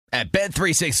At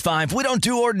Bet365, we don't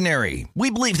do ordinary. We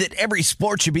believe that every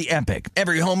sport should be epic.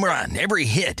 Every home run, every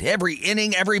hit, every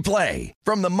inning, every play.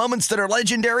 From the moments that are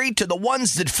legendary to the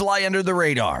ones that fly under the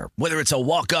radar. Whether it's a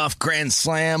walk-off grand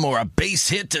slam or a base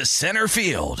hit to center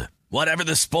field. Whatever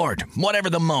the sport, whatever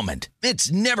the moment.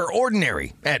 It's never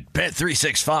ordinary at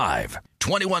Bet365.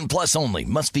 21 plus only.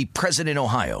 Must be present in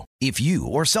Ohio. If you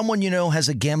or someone you know has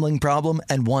a gambling problem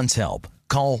and wants help,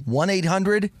 call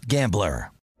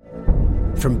 1-800-GAMBLER.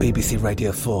 From BBC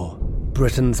Radio 4,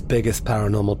 Britain's biggest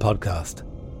paranormal podcast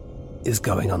is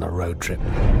going on a road trip.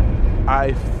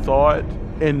 I thought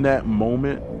in that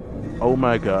moment, oh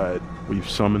my God, we've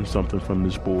summoned something from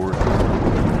this board.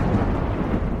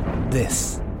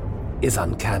 This is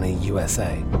Uncanny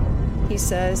USA. He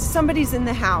says, somebody's in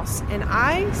the house, and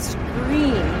I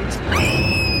screamed.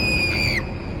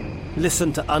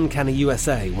 Listen to Uncanny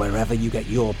USA wherever you get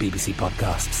your BBC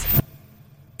podcasts,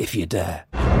 if you dare.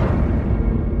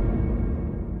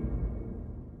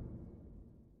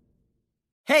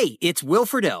 Hey, it's Will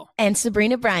Friedle. And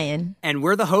Sabrina Bryan. And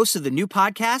we're the hosts of the new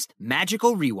podcast,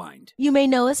 Magical Rewind. You may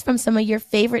know us from some of your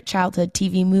favorite childhood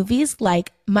TV movies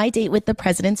like My Date with the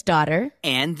President's Daughter.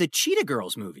 And the Cheetah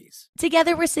Girls movies.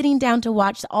 Together, we're sitting down to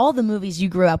watch all the movies you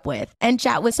grew up with and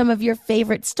chat with some of your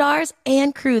favorite stars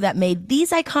and crew that made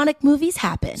these iconic movies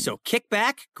happen. So kick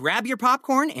back, grab your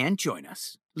popcorn, and join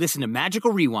us. Listen to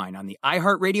Magical Rewind on the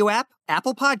iHeartRadio app,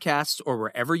 Apple Podcasts, or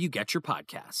wherever you get your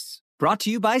podcasts. Brought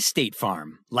to you by State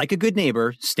Farm. Like a good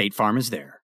neighbor, State Farm is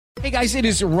there. Hey guys, it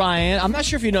is Ryan. I'm not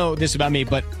sure if you know this about me,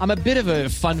 but I'm a bit of a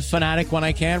fun fanatic when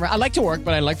I can. I like to work,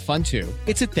 but I like fun too.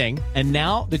 It's a thing. And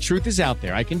now the truth is out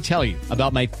there. I can tell you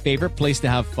about my favorite place to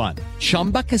have fun.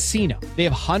 Chumba Casino. They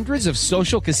have hundreds of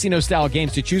social casino style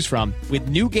games to choose from with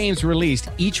new games released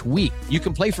each week. You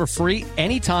can play for free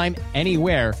anytime,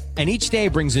 anywhere. And each day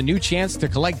brings a new chance to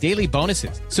collect daily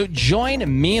bonuses. So join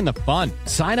me in the fun.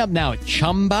 Sign up now at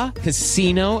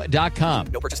ChumbaCasino.com.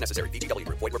 No purchase necessary. VGW.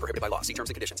 Void where prohibited by law. See terms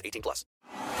and conditions. 18 plus.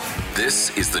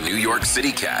 This is the New York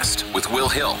City Cast with Will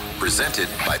Hill, presented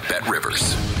by Bet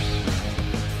Rivers.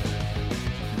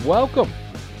 Welcome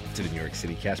to the New York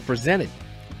City Cast, presented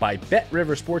by Bet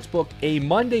Rivers Sportsbook. A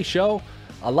Monday show.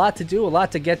 A lot to do, a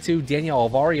lot to get to. Danielle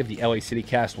Alvari of the LA City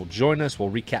Cast will join us.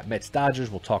 We'll recap Mets Dodgers.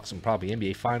 We'll talk some probably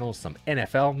NBA Finals, some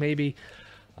NFL maybe.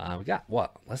 We got,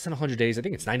 less than 100 days. I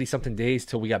think it's 90-something days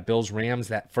till we got Bills Rams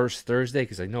that first Thursday,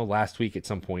 because I know last week at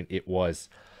some point it was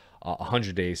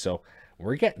 100 days. So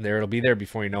we're getting there. It'll be there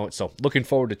before you know it. So looking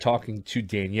forward to talking to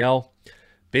Danielle.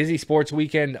 Busy sports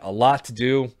weekend, a lot to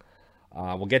do.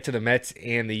 We'll get to the Mets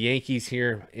and the Yankees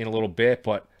here in a little bit,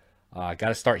 but got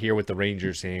to start here with the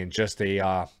Rangers. And just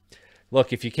a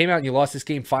look, if you came out and you lost this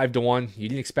game 5-1, you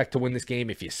didn't expect to win this game.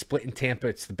 If you split in Tampa,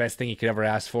 it's the best thing you could ever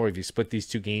ask for. If you split these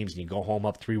two games and you go home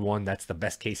up 3-1, that's the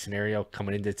best case scenario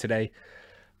coming into today.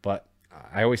 But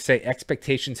I always say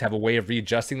expectations have a way of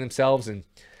readjusting themselves, and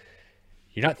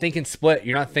you're not thinking split.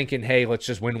 You're not thinking, hey, let's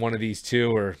just win one of these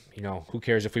two, or, who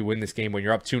cares if we win this game when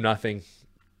you're up 2-0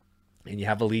 and you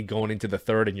have a lead going into the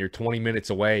third and you're 20 minutes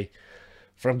away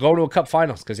from going to a Cup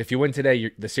Finals. Because if you win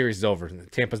today, the series is over.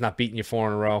 Tampa's not beating you 4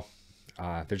 in a row.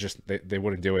 They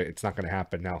wouldn't do it. It's not going to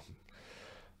happen now.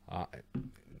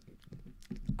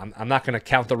 I'm not going to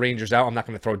count the Rangers out. I'm not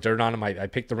going to throw dirt on them. I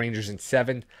picked the Rangers in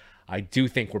 7. I do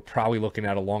think we're probably looking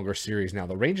at a longer series now.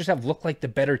 The Rangers have looked like the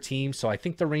better team, so I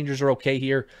think the Rangers are okay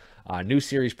here. New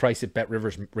series price at Bet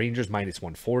Rivers, Rangers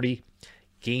 -140.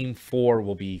 Game 4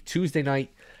 will be Tuesday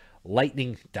night.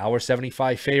 Lightning,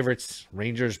 $1.75 favorites.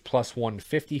 Rangers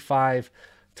 +155.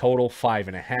 Total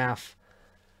 5.5.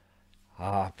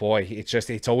 Boy,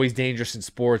 it's always dangerous in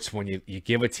sports when you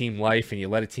give a team life and you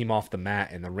let a team off the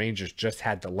mat, and the Rangers just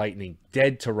had the Lightning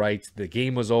dead to rights. The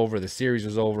game was over. The series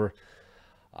was over.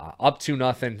 Up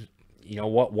 2-0. You know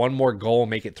what? One more goal,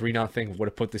 make it 3-0. Would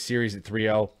have put the series at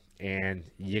 3-0, and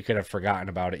you could have forgotten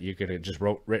about it. You could have just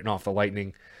written off the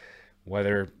Lightning.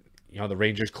 Whether the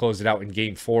Rangers closed it out in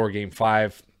Game 4, Game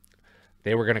 5,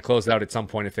 they were going to close it out at some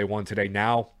point if they won today.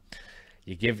 Now,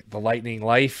 you give the Lightning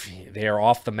life. They are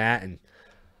off the mat, and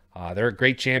they're a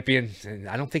great champion. And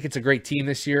I don't think it's a great team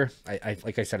this year.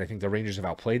 Like I said, I think the Rangers have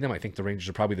outplayed them. I think the Rangers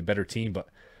are probably the better team, but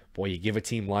boy, you give a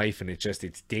team life, and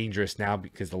it's dangerous now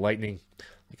because the Lightning,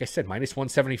 like I said,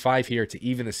 -175 here to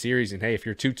even the series. And hey, if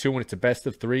you're 2-2 and it's a best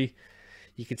of 3,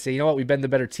 you could say, we've been the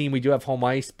better team. We do have home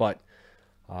ice, but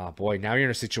boy, now you're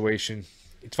in a situation.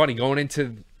 It's funny going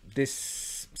into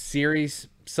this series,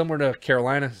 similar to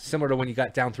Carolina, similar to when you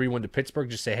got down 3-1 to Pittsburgh.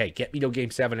 Just say, hey, get me to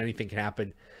Game 7. Anything can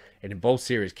happen. And in both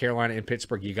series, Carolina and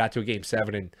Pittsburgh, you got to a Game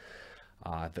 7, and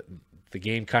the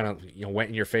game kind of went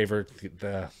in your favor.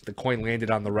 The coin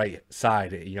landed on the right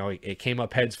side. It came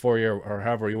up heads for you, or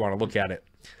however you want to look at it.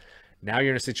 Now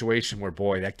you're in a situation where,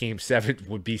 boy, that game 7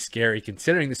 would be scary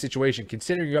considering the situation,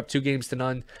 considering you're up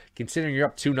 2-0, considering you're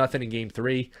up 2-0 in game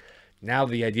 3. Now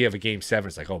the idea of a game 7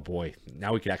 is like, oh boy,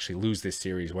 now we could actually lose this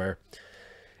series, where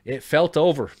it felt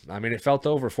over. I mean, it felt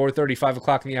over. 4:30, 5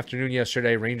 o'clock in the afternoon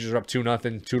yesterday. Rangers are up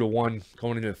 2-0, 2-1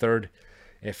 going into the third.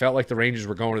 It felt like the Rangers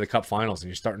were going to the Cup Finals, and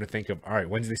you're starting to think of, all right,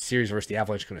 when's this series versus the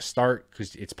Avalanche going to start?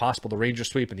 Because it's possible the Rangers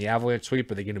sweep and the Avalanche sweep.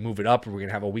 Are they going to move it up? Or are we going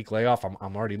to have a week layoff?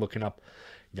 I'm already looking up,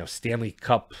 Stanley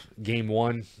Cup Game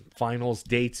 1 Finals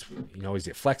dates. Is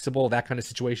it flexible? That kind of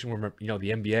situation where,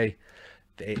 the NBA,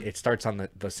 it starts on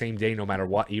the same day no matter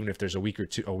what, even if there's a week,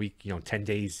 10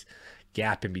 days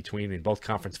gap in between in both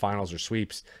conference finals or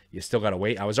sweeps. You still got to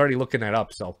wait. I was already looking that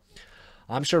up, so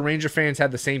I'm sure Ranger fans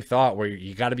had the same thought, where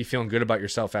you got to be feeling good about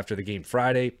yourself after the game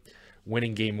Friday,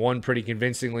 winning game 1 pretty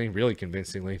convincingly, really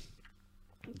convincingly.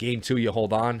 Game 2, you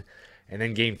hold on, and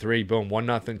then game 3, boom,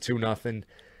 1-0, 2-0,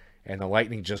 and the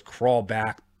Lightning just crawl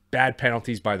back. Bad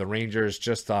penalties by the Rangers,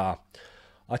 just a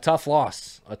tough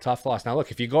loss. Now,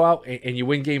 look, if you go out and you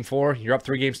win game 4, you're up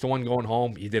 3-1 going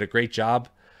home. You did a great job.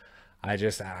 I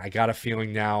got a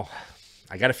feeling now.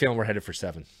 I got a feeling we're headed for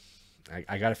 7.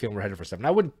 I got a feeling we're headed for 7.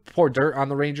 I wouldn't pour dirt on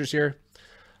the Rangers here.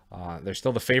 They're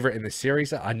still the favorite in the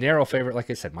series. A narrow favorite,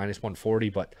 like I said, minus 140.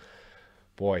 But,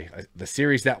 boy, the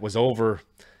series that was over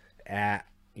at,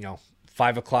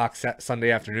 5 o'clock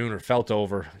Sunday afternoon, or felt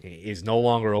over, is no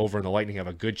longer over. And the Lightning have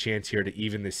a good chance here to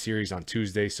even this series on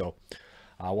Tuesday. So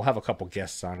we'll have a couple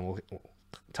guests on. We'll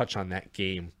touch on that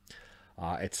game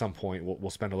at some point. We'll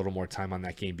spend a little more time on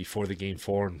that game before the game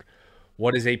 4. And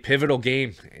what is a pivotal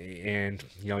game. And,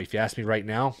 if you ask me right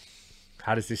now,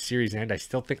 how does this series end? I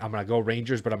still think I'm going to go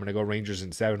Rangers, but I'm going to go Rangers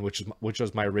in 7, which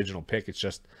was my original pick. It's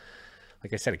just,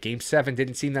 like I said, Game 7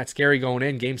 didn't seem that scary going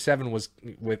in. Game 7 was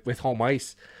with home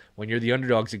ice. When you're the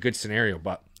underdog, it's a good scenario.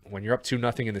 But when you're up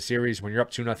 2-0 in the series, when you're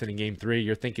up 2-0 in Game 3,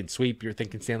 you're thinking sweep, you're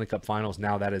thinking Stanley Cup Finals.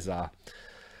 Now that is now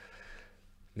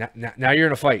you're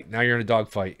in a fight. Now you're in a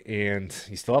dogfight. And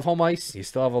you still have home ice. You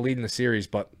still have a lead in the series.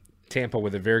 But Tampa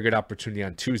with a very good opportunity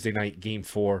on Tuesday night, Game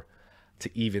 4, to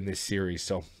even this series.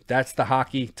 So that's the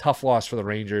hockey. Tough loss for the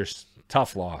Rangers.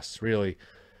 Tough loss, really.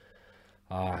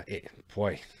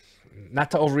 Boy,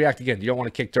 not to overreact again. You don't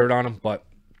want to kick dirt on them, but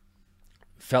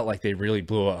felt like they really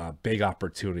blew a big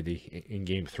opportunity in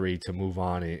Game 3 to move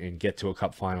on and get to a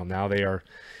Cup final. Now they are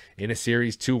in a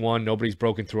series 2-1. Nobody's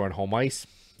broken through on home ice.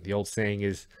 The old saying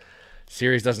is,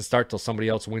 series doesn't start till somebody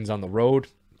else wins on the road.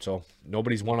 So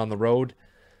nobody's won on the road.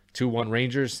 2-1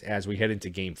 Rangers as we head into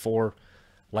Game 4.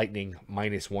 Lightning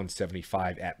minus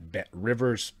 175 at Bet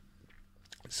Rivers.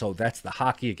 So that's the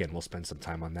hockey. Again, we'll spend some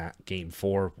time on that. Game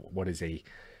 4. What is a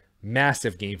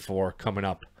massive Game 4 coming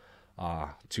up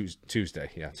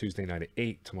Tuesday. Yeah, Tuesday night at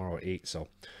 8, tomorrow at 8. So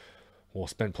we'll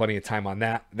spend plenty of time on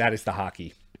that. That is the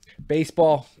hockey.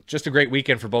 Baseball, just a great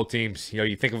weekend for both teams.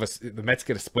 You think of us, the Mets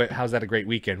get a split. How's that a great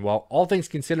weekend? Well, all things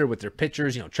considered with their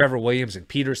pitchers, Trevor Williams and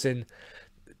Peterson,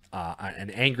 an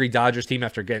angry Dodgers team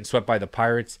after getting swept by the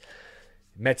Pirates.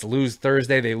 Mets lose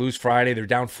Thursday. They lose Friday. They're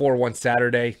down 4-1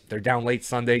 Saturday. They're down late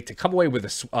Sunday. To come away with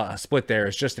a split there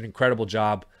is just an incredible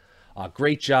job.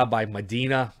 Great job by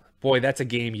Medina. Boy, that's a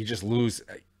game you just lose.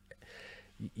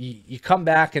 You come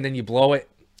back and then you blow it,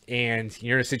 and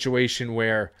you're in a situation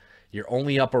where you're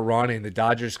only up a run, and the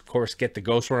Dodgers, of course, get the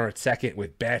ghost runner at second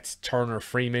with Betts, Turner,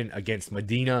 Freeman against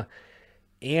Medina,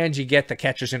 and you get the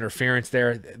catcher's interference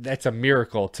there. That's a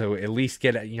miracle to at least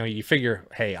get, you figure,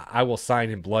 hey, I will sign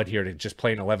in blood here to just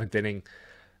play an 11th inning.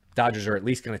 Dodgers are at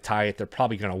least going to tie it. They're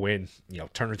probably going to win.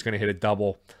 Turner's going to hit a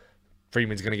double.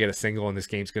 Freeman's going to get a single, and this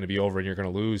game's going to be over, and you're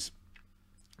going to lose.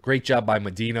 Great job by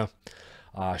Medina.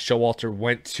 Showalter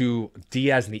went to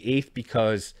Diaz in the 8th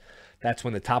because that's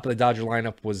when the top of the Dodger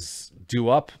lineup was due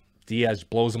up. Diaz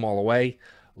blows them all away.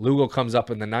 Lugo comes up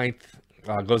in the 9th,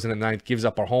 goes in the 9th, gives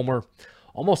up a homer.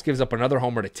 Almost gives up another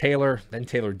homer to Taylor. Then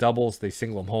Taylor doubles. They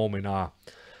single him home, and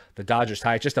the Dodgers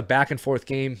tie. Just a back-and-forth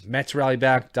game. Mets rally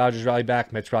back. Dodgers rally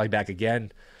back. Mets rally back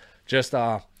again. Just,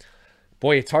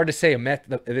 boy, it's hard to say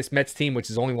this Mets team, which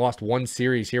has only lost one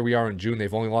series. Here we are in June.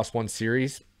 They've only lost one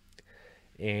series.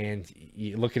 And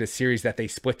you look at a series that they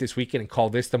split this weekend and call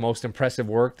this the most impressive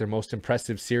work, their most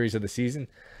impressive series of the season.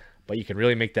 But you can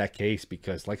really make that case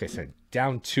because, like I said,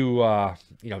 down to,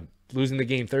 losing the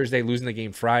game Thursday, losing the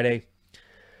game Friday.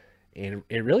 And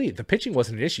it really, the pitching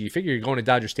wasn't an issue. You figure you're going to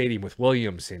Dodger Stadium with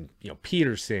Williams and,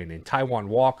 Peterson and Taijuan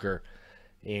Walker.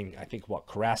 And I think,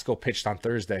 Carrasco pitched on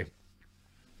Thursday.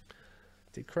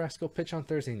 Did Carrasco pitch on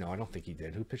Thursday? No, I don't think he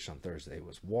did. Who pitched on Thursday? It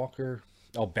was Walker.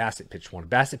 Bassett pitched one.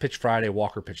 Bassett pitched Friday,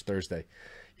 Walker pitched Thursday.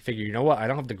 You figure, you know what? I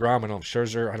don't have DeGrom, I don't have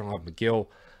Scherzer, I don't have McGill.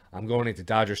 I'm going into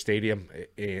Dodger Stadium,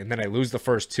 and then I lose the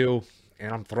first two,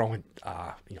 and I'm throwing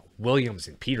Williams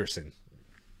and Peterson,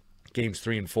 games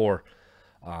 3 and 4.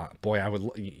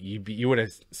 Boy, you would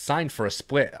have signed for a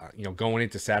split, going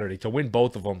into Saturday to win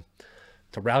both of them,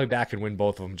 to rally back and win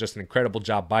both of them. Just an incredible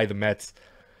job by the Mets.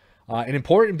 And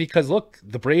important because, look,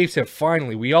 the Braves have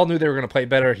finally, we all knew they were going to play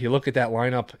better. You look at that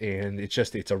lineup, and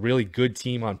it's a really good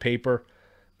team on paper.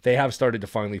 They have started to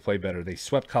finally play better. They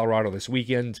swept Colorado this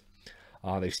weekend.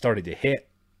 They started to hit.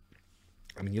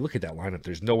 I mean, you look at that lineup,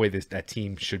 there's no way that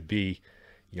team should be,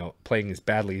 playing as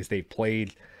badly as they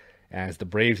played, as the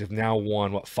Braves have now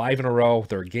won, 5 in a row.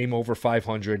 They're a game over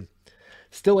 500.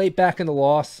 Still 8 back in the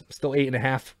loss, still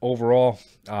 8.5 overall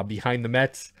behind the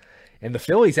Mets. And the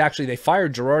Phillies, actually, they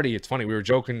fired Girardi. It's funny, we were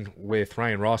joking with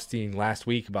Ryan Rothstein last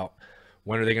week about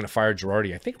when are they going to fire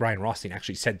Girardi. I think Ryan Rothstein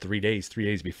actually said 3 days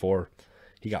before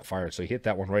he got fired. So he hit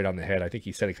that one right on the head. I think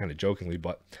he said it kind of jokingly,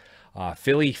 but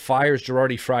Philly fires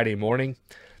Girardi Friday morning.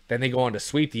 Then they go on to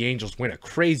sweep the Angels, win a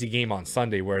crazy game on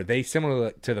Sunday where they,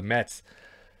 similar to the Mets,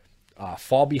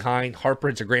 fall behind. Harper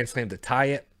hits a grand slam to tie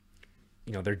it.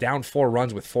 They're down 4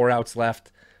 runs with 4 outs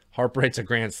left. Harper hits a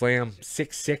grand slam,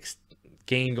 6-6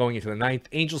 game going into the 9th.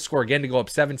 Angels score again to go up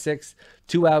 7-6,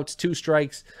 2 outs, 2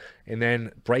 strikes, and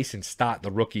then Bryson Stott,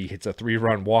 the rookie, hits a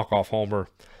 3-run walk-off homer.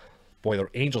 Boy, the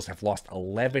Angels have lost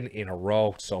 11 in a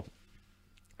row. So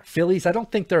Phillies, I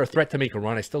don't think they're a threat to make a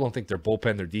run. I still don't think their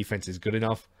bullpen, their defense is good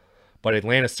enough, but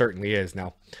Atlanta certainly is.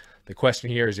 Now, the question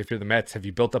here is, if you're the Mets, have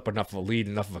you built up enough of a lead,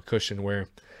 enough of a cushion where,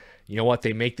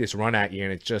 they make this run at you,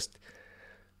 and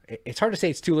it's hard to say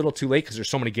it's too little too late because there's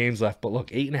so many games left, but look,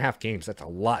 8.5 games, that's a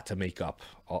lot to make up.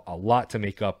 A lot to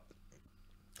make up,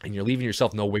 and you're leaving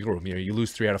yourself no wiggle room. You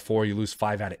lose 3 out of 4, you lose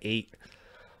 5 out of 8.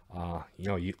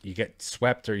 You get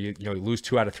swept, or you lose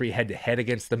 2 out of 3 head-to-head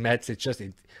against the Mets.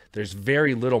 There's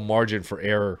very little margin for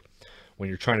error when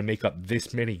you're trying to make up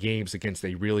this many games against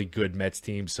a really good Mets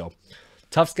team. So,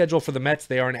 tough schedule for the Mets.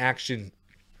 They are in action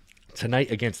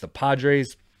tonight against the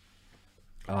Padres.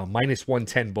 Minus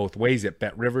 110 both ways at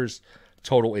Bet Rivers.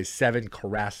 Total is 7.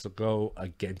 Carrasco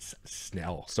against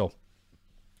Snell. So,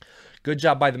 good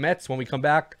job by the Mets. When we come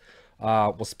back,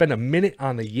 we'll spend a minute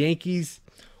on the Yankees.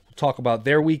 We'll talk about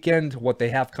their weekend, what they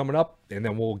have coming up, and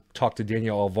then we'll talk to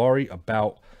Daniel Alvari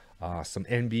about some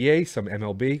NBA, some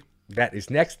MLB. That is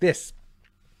next. This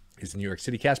is the New York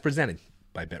City Cast presented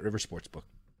by Bet Rivers Sportsbook.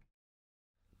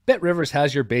 Bet Rivers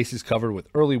has your bases covered with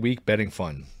early week betting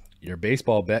fun. Your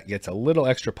baseball bet gets a little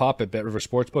extra pop at Bet Rivers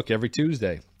Sportsbook every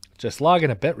Tuesday. Just log in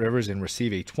to Bet Rivers and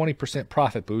receive a 20%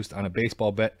 profit boost on a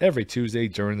baseball bet every Tuesday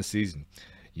during the season.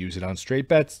 Use it on straight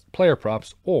bets, player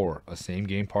props, or a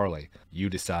same-game parlay. You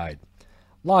decide.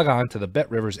 Log on to the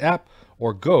Bet Rivers app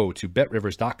or go to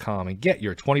betrivers.com and get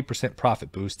your 20%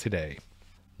 profit boost today.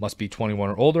 Must be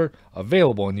 21 or older.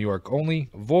 Available in New York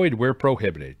only. Void where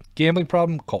prohibited. Gambling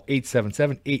problem? Call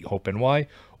 877-8-HOPE-NY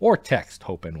or text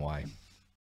HOPE-NY.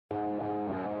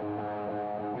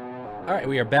 All right,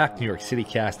 we are back. New York City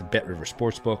Cast, Bet Rivers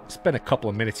Sportsbook. Spent a couple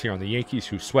of minutes here on the Yankees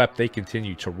who swept. They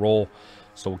continue to roll,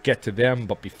 so we'll get to them.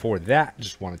 But before that,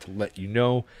 just wanted to let you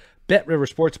know, Bet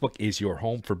Rivers Sportsbook is your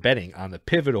home for betting on the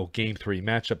pivotal Game 3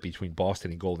 matchup between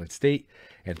Boston and Golden State.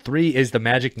 And 3 is the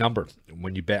magic number.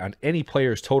 When you bet on any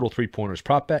player's total three-pointers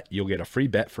prop bet, you'll get a free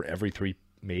bet for every 3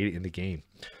 made in the game.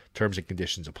 Terms and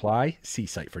conditions apply. See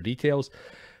site for details.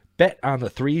 Bet on the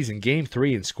 3s in Game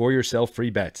 3 and score yourself free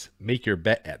bets. Make your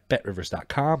bet at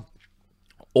betrivers.com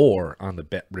or on the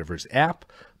Bet Rivers app.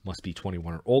 Must be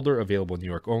 21 or older. Available in New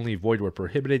York only. Void where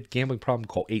prohibited. Gambling problem?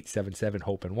 Call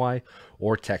 877-HOPE-NY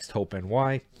or text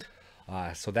HOPE-NY.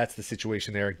 So that's the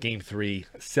situation there. Game 3,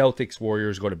 Celtics,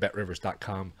 Warriors. Go to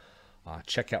betrivers.com.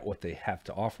 Check out what they have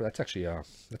to offer. That's actually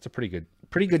that's a pretty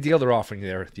good deal they're offering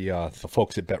there, the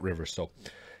folks at Bet Rivers. So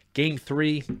Game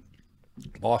 3,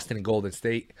 Boston and Golden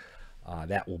State.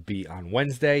 That will be on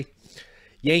Wednesday.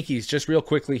 Yankees, just real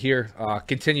quickly here,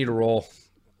 continue to roll.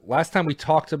 Last time we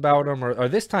talked about them, or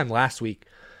this time last week,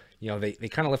 they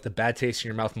kind of left a bad taste in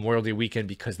your mouth Memorial Day weekend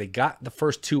because they got the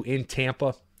first 2 in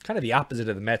Tampa, kind of the opposite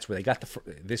of the Mets, where they got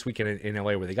this weekend in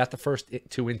LA, where they got the first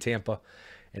 2 in Tampa,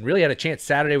 and really had a chance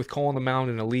Saturday with Cole on the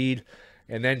mound in a lead,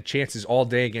 and then chances all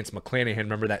day against McClanahan.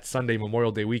 Remember that Sunday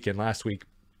Memorial Day weekend last week?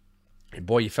 And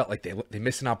boy, you felt like they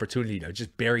missed an opportunity to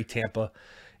just bury Tampa.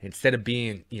 Instead of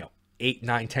being 8,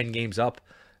 9, 10 games up,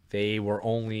 they were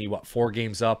only 4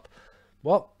 games up.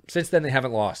 Well, since then they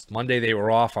haven't lost. Monday they were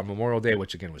off on Memorial Day,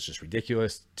 which again was just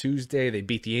ridiculous. Tuesday they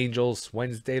beat the Angels.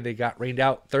 Wednesday they got rained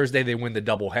out. Thursday they win the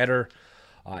doubleheader.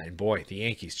 And boy, the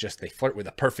Yankees they flirt with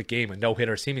a perfect game, a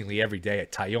no-hitter seemingly every day.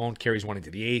 Taillon carries one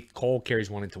into the 8th. Cole carries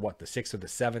one into the 6th or the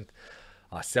 7th.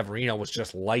 Severino was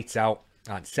just lights out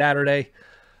on Saturday.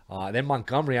 Then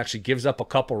Montgomery actually gives up a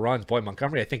couple runs. Boy,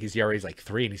 Montgomery, I think his ERA is like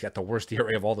 3, and he's got the worst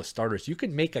ERA of all the starters. You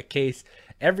can make a case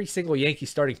every single Yankee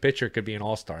starting pitcher could be an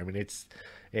all-star. I mean,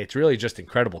 it's really just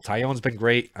incredible. Taillon's been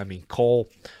great. I mean, Cole,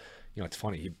 it's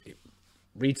funny. You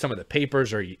read some of the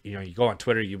papers or, you go on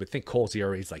Twitter, you would think Cole's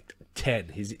ERA is like 10.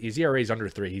 His ERA is under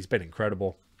 3. He's been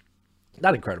incredible.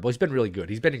 Not incredible. He's been really good.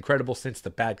 He's been incredible since the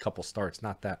bad couple starts.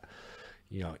 Not that,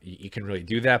 you can really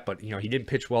do that. But, he didn't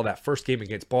pitch well that first game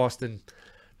against Boston.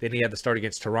 Then he had the start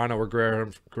against Toronto where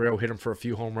Guerrero hit him for a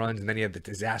few home runs. And then he had the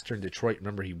disaster in Detroit.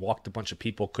 Remember, he walked a bunch of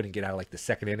people, couldn't get out of like the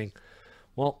second inning.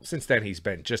 Well, since then, he's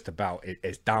been just about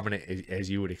as dominant as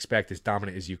you would expect, as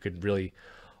dominant as you could really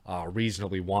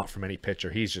reasonably want from any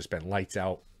pitcher. He's just been lights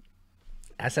out,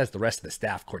 as has the rest of the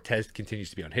staff. Cortez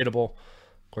continues to be unhittable.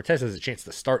 Cortez has a chance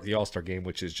to start the All-Star game,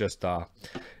 which is just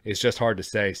hard to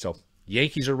say. So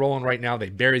Yankees are rolling right now. They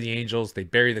bury the Angels. They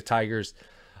bury the Tigers.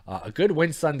 A good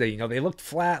win Sunday. They looked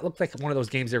flat. Looked like one of those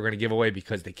games they were going to give away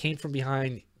because they came from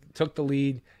behind, took the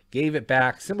lead, gave it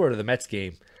back, similar to the Mets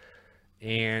game.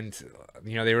 And,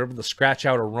 they were able to scratch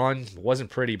out a run. It wasn't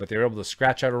pretty, but they were able to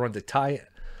scratch out a run to tie it.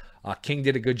 King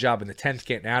did a good job in the 10th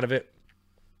getting out of it.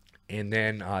 And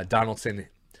then Donaldson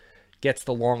gets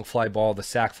the long fly ball, the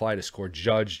sac fly to score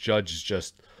Judge. Judge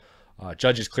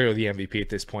is clearly the MVP at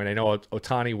this point. I know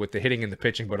Ohtani with the hitting and the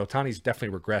pitching, but Ohtani's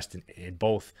definitely regressed in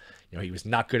both. He was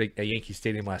not good at Yankee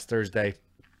Stadium last Thursday.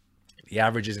 The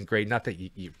average isn't great. Not that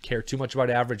you care too much about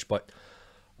average, but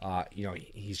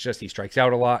he strikes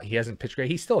out a lot. He hasn't pitched great.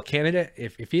 He's still a candidate.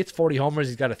 If he hits 40 homers,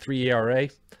 he's got a 3 ERA,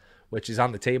 which is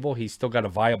on the table. He's still got a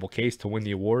viable case to win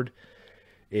the award.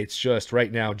 It's just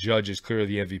right now, Judge is clearly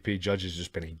the MVP. Judge has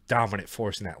just been a dominant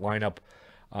force in that lineup.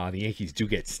 The Yankees do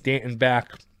get Stanton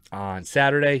back on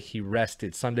Saturday. He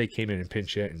rested Sunday, came in and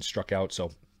pinch hit and struck out.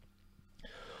 So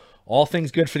all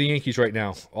things good for the Yankees right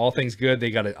now. All things good.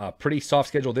 They got a pretty soft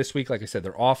schedule this week. Like I said,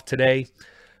 they're off today.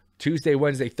 Tuesday,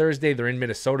 Wednesday, Thursday, they're in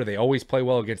Minnesota. They always play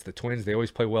well against the Twins. They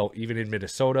always play well even in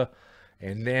Minnesota.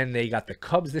 And then they got the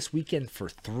Cubs this weekend for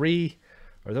 3.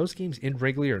 Are those games in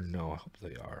Wrigley or no? I hope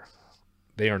they are.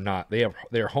 They are not.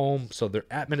 They're home, so they're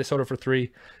at Minnesota for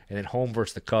 3, and then home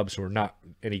versus the Cubs, who are not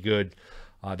any good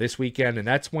this weekend. And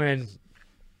that's when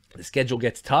the schedule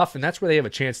gets tough, and that's where they have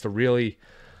a chance to really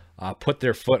put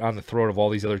their foot on the throat of all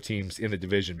these other teams in the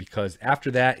division, because after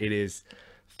that it is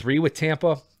 3 with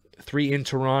Tampa, 3 in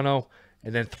Toronto,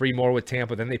 and then 3 more with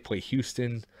Tampa. Then they play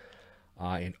Houston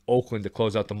and Oakland to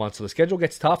close out the month. So the schedule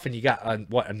gets tough, and you got a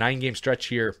 9-game stretch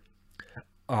here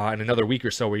in another week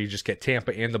or so where you just get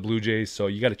Tampa and the Blue Jays. So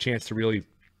you got a chance to really,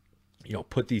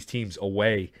 put these teams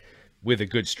away with a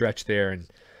good stretch there and,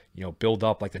 build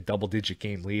up like a double-digit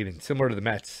game lead. And similar to the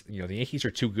Mets, the Yankees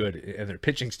are too good and their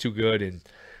pitching's too good. And,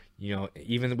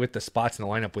 even with the spots in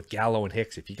the lineup with Gallo and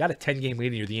Hicks, if you got a 10-game lead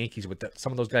and you're the Yankees with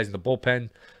some of those guys in the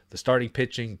bullpen, the starting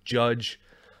pitching, Judge,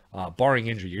 barring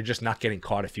injury, you're just not getting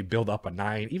caught. If you build up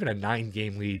even a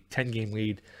 9-game lead, 10-game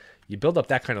lead, you build up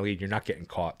that kind of lead, you're not getting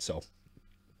caught. So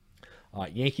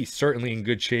Yankees certainly in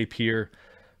good shape here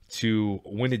to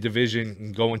win the division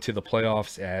and go into the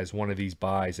playoffs as one of these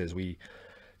buys. As we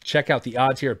check out the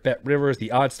odds here at Bet Rivers,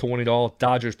 the odds to win it all: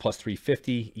 Dodgers plus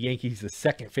 350, Yankees the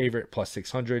second favorite plus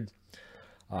 600,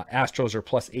 Astros are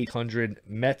plus 800,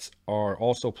 Mets are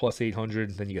also plus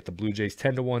 800. Then you get the Blue Jays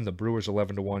 10-1, the Brewers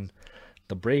 11-1,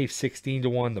 the Braves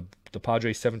 16-1, the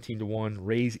Padres 17-1,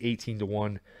 Rays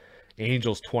 18-1,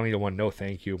 Angels 20-1. No,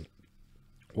 thank you.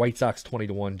 White Sox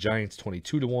 20-1, Giants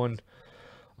 22-1.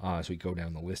 As we go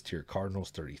down the list here,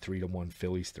 Cardinals 33-1,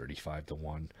 Phillies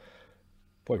 35-1.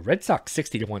 Boy, Red Sox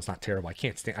 60-1 is not terrible.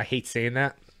 I hate saying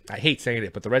that. I hate saying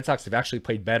it, but the Red Sox have actually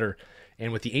played better.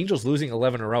 And with the Angels losing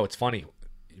 11 in a row, it's funny.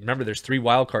 Remember, there's 3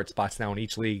 wild card spots now in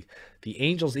each league. The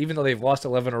Angels, even though they've lost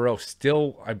 11 in a row,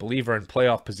 still, I believe, are in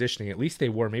playoff positioning. At least they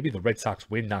were. Maybe the Red Sox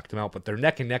win knocked them out, but they're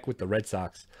neck and neck with the Red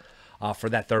Sox for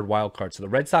that 3rd wild card. So the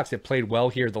Red Sox have played well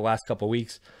here the last couple of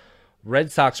weeks.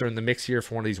 Red Sox are in the mix here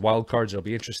for one of these wild cards. It'll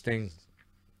be interesting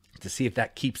to see if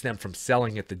that keeps them from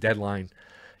selling at the deadline.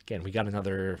 Again, we got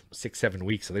another 6-7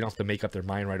 weeks, so they don't have to make up their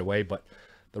mind right away. But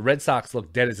the Red Sox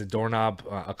look dead as a doorknob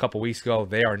a couple weeks ago.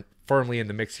 They are firmly in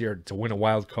the mix here to win a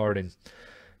wild card. And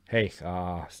hey,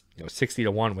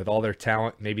 60-1 with all their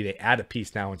talent. Maybe they add a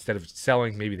piece now instead of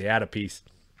selling. Maybe they add a piece.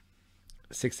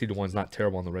 60-1 is not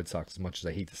terrible on the Red Sox, as much as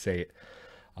I hate to say it.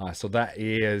 So that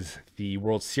is the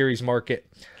World Series market.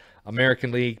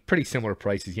 American League, pretty similar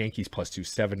prices. Yankees plus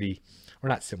 270, or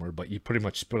not similar, but you pretty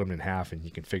much split them in half and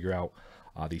you can figure out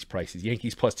these prices.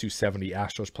 Yankees plus 270,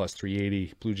 Astros plus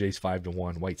 380, Blue Jays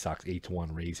 5-1, White Sox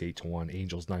 8-1, Rays 8-1,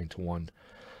 Angels 9-1,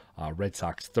 Red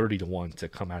Sox 30-1 to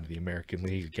come out of the American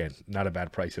League. Again, not a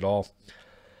bad price at all.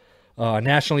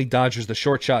 National League, Dodgers, the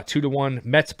short shot 2-1,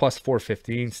 Mets plus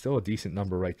 415, still a decent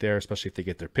number right there, especially if they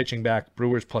get their pitching back.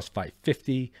 Brewers plus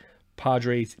 550,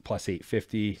 Padres plus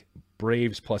 850,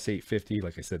 Braves plus 850.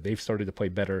 Like I said, they've started to play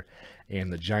better,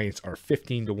 and the Giants are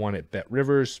 15-1 at Bet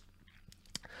Rivers.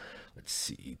 Let's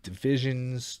see,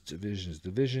 divisions.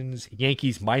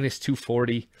 Yankees minus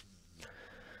 240.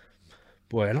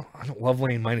 Boy, I don't love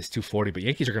laying minus 240, but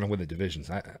Yankees are going to win the divisions.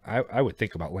 I would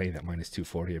think about laying that minus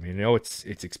 240. I mean, I know it's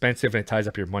expensive and it ties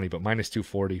up your money, but minus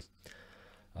 240,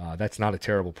 that's not a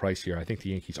terrible price here. I think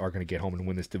the Yankees are going to get home and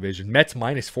win this division. Mets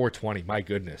minus 420. My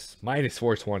goodness, minus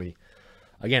 420.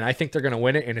 Again, I think they're going to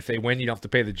win it, and if they win, you don't have to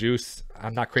pay the juice.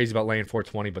 I'm not crazy about laying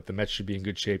 420, but the Mets should be in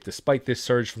good shape. Despite this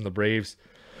surge from the Braves,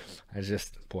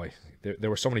 there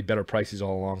were so many better prices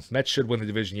all along. Mets should win the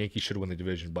division. Yankees should win the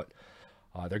division, but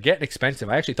they're getting expensive.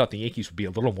 I actually thought the Yankees would be a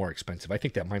little more expensive. I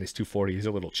think that minus 240 is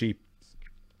a little cheap.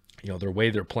 The way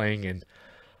they're playing, and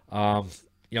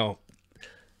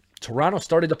Toronto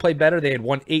started to play better. They had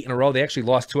won 8 in a row. They actually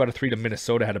lost 2 out of 3 to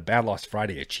Minnesota, had a bad loss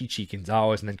Friday at Chichi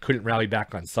Gonzalez, and then couldn't rally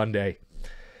back on Sunday.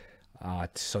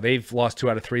 So they've lost 2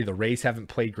 out of 3. The Rays haven't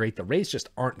played great. The Rays just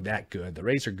aren't that good. The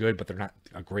Rays are good, but they're not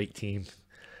a great team.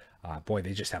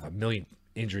 They just have a million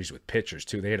injuries with pitchers,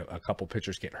 too. They had a couple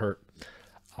pitchers get hurt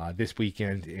this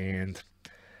weekend. And,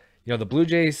 the Blue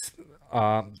Jays,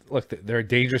 look, they're a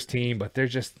dangerous team, but they're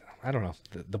just, I don't know.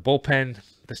 The bullpen,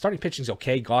 the starting pitching's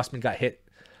okay. Gossman got hit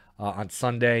on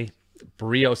Sunday.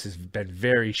 Barrios has been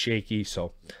very shaky,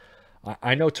 so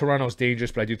I know Toronto's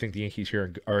dangerous, but I do think the Yankees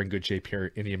here are in good shape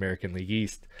here in the American League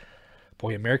East.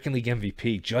 Boy, American League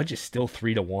MVP, Judge is still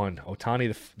 3-1.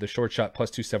 Ohtani, the short shot, plus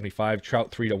 275.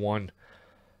 Trout, 3-1.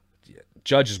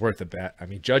 Judge is worth a bet. I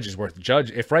mean, Judge,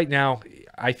 if right now,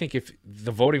 I think if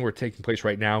the voting were taking place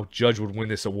right now, Judge would win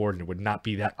this award, and it would not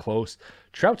be that close.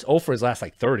 Trout's 0 for his last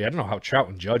 30. I don't know how Trout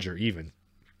and Judge are even.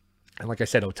 And like I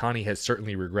said, Ohtani has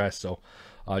certainly regressed. So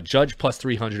Judge plus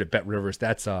 300 at Bet Rivers,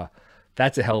 that's a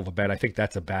hell of a bet. I think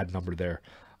that's a bad number there.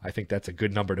 I think that's a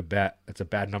good number to bet. That's a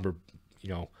bad number,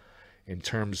 in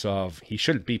terms of he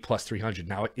shouldn't be plus 300.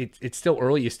 Now, it's still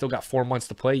early. You still got 4 months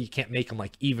to play. You can't make him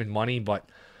like even money, but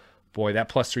boy, that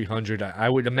plus 300, I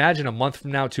would imagine a month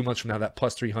from now, 2 months from now, that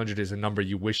plus 300 is a number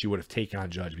you wish you would have taken on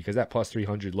Judge, because that plus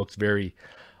 300 looks very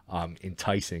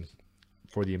enticing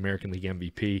for the American League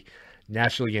MVP.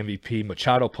 National League MVP,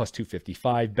 Machado plus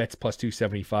 255, Betts plus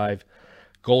 275.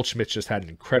 Goldschmidt just had an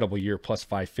incredible year, plus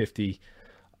 550.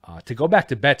 To go back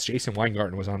to bets, Jason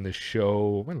Weingarten was on this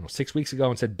show, 6 weeks ago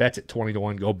and said bets at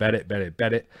 20-1. Go bet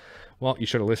it. Well, you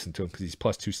should have listened to him, because he's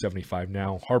plus 275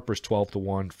 now. Harper's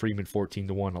 12-1, Freeman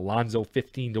 14-1, Alonso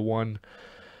 15-1,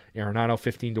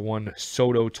 Arenado 15-1,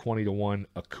 Soto 20-1,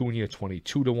 Acuna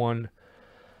 22-1,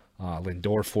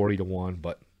 Lindor 40-1.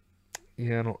 But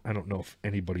yeah, I don't know if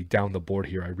anybody down the board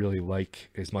here I really like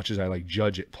as much as I like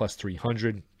Judge at plus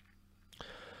 300.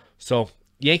 So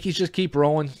Yankees just keep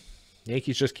rolling.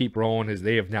 As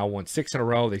they have now won 6 in a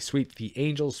row. They sweep the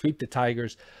Angels, sweep the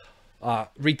Tigers.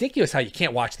 Ridiculous how you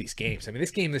can't watch these games. I mean,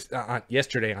 this game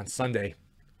yesterday on Sunday,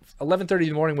 11:30 in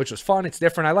the morning, which was fun. It's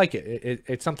different. I like it.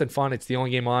 It's something fun. It's the only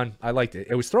game on. I liked it.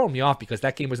 It was throwing me off because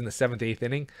that game was in the 7th, 8th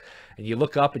inning, and you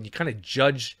look up and you kind of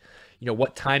judge,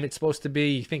 what time it's supposed to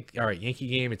be. You think, all right, Yankee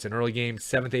game, it's an early game,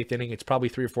 7th, 8th inning, it's probably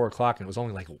 3 or 4 o'clock, and it was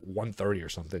only like 1:30 or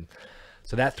something.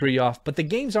 So that threw you off. But the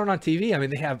games aren't on TV. I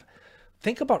mean,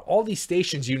 think about all these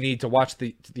stations you need to watch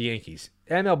the Yankees.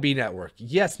 MLB Network,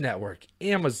 Yes Network,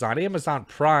 Amazon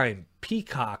Prime,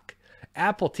 Peacock,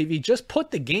 Apple TV. Just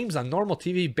put the games on normal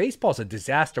TV. Baseball's a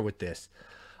disaster with this.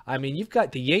 I mean, you've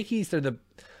got the Yankees. They're the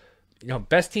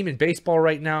best team in baseball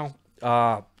right now.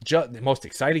 The most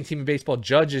exciting team in baseball.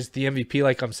 Judge is the MVP,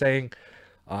 like I'm saying.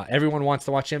 Everyone wants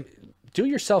to watch him. Do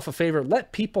yourself a favor.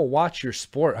 Let people watch your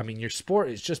sport. I mean, your sport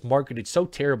is just marketed so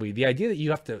terribly. The idea that you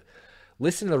have to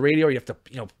listen to the radio, you have to,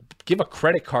 give a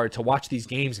credit card to watch these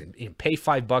games and pay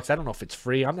 $5. I don't know if it's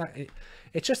free.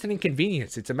 It's just an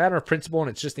inconvenience. It's a matter of principle, and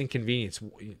it's just inconvenience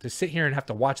to sit here and have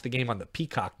to watch the game on the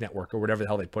Peacock network or whatever the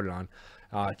hell they put it on.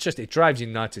 It drives you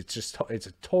nuts. It's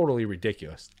totally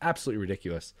ridiculous. Absolutely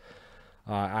ridiculous.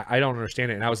 I don't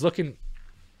understand it. And I was looking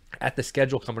at the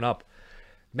schedule coming up.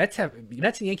 Mets and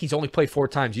Yankees only play 4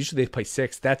 times. Usually they play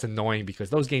 6. That's annoying because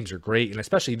those games are great. And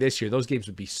especially this year, those games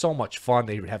would be so much fun.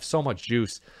 They would have so much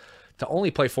juice. To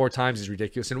only play 4 times is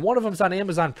ridiculous. And one of them's on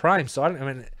Amazon Prime. So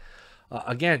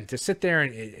again, to sit there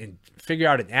and figure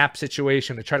out an app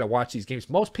situation to try to watch these games,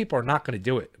 most people are not going to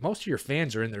do it. Most of your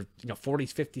fans are in their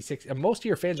 40s, 50s, 60s, and most of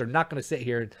your fans are not going to sit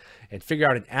here and figure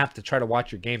out an app to try to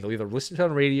watch your game. They'll either listen to it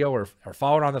on the radio or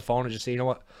follow it on the phone and just say, you know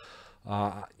what,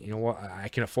 I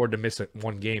can afford to miss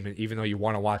one game, and even though you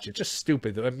want to watch it. It's just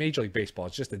stupid. Major League Baseball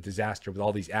is just a disaster with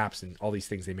all these apps and all these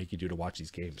things they make you do to watch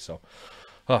these games. So,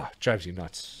 drives you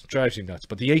nuts.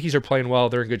 But the Yankees are playing well.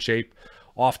 They're in good shape.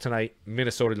 Off tonight,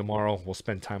 Minnesota tomorrow. We'll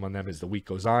spend time on them as the week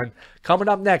goes on. Coming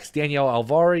up next, Danielle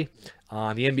Alvari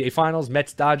on the NBA Finals,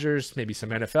 Mets, Dodgers, maybe some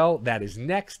NFL. That is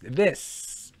next.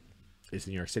 This is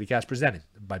the New York City Cast presented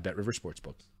by BetRivers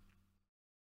Sportsbook.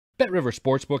 BetRivers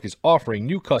Sportsbook is offering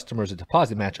new customers a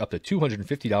deposit match up to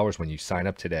 $250 when you sign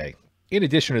up today. In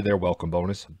addition to their welcome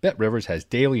bonus, BetRivers has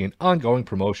daily and ongoing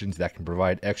promotions that can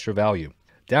provide extra value.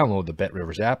 Download the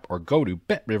BetRivers app or go to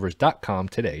betrivers.com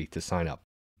today to sign up.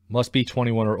 Must be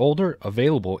 21 or older,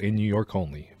 available in New York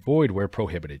only. Void where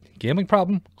prohibited. Gambling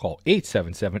problem? Call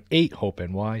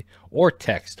 877-8-HOPE-NY or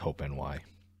text HOPE-NY.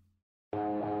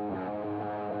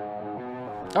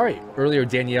 All right, earlier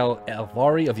Danielle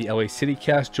Alvari of the LA City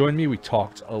Cast joined me. We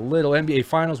talked a little NBA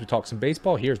Finals. We talked some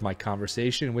baseball. Here's my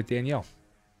conversation with Danielle.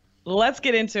 Let's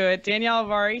get into it. Danielle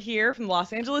Alvari here from the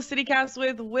Los Angeles City Cast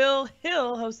with Will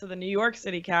Hill, host of the New York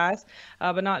City Cast,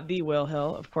 but not the Will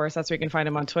Hill, of course. That's where you can find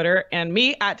him on Twitter. And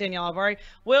me, at Danielle Alvari.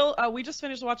 Will, we just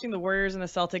finished watching the Warriors and the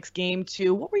Celtics game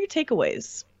 2. What were your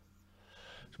takeaways?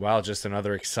 Wow, just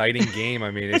another exciting game.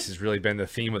 I mean, this has really been the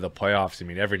theme of the playoffs. I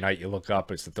mean, every night you look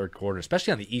up, it's the third quarter,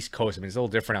 especially on the East Coast. I mean, it's a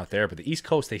little different out there, but the East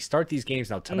Coast, they start these games.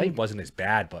 Now, tonight wasn't as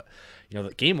bad, but,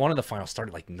 the game 1 of the final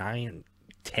started like 9,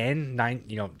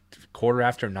 quarter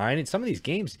after 9. And some of these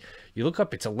games, you look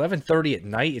up, it's 11:30 at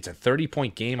night. It's a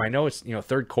 30-point game. I know it's,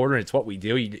 third quarter, and it's what we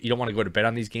do. You don't want to go to bed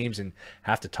on these games and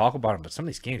have to talk about them, but some of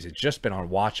these games, it's just been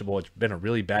unwatchable. It's been a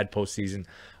really bad postseason.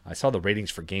 I saw the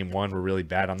ratings for game 1 were really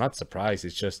bad. I'm not surprised.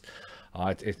 It's just,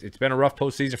 it's been a rough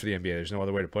postseason for the NBA. There's no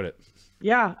other way to put it.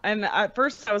 Yeah, and at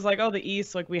first I was like, the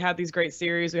East, like we had these great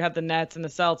series. We had the Nets and the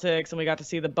Celtics, and we got to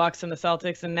see the Bucks and the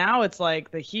Celtics, and now it's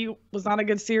like the Heat was not a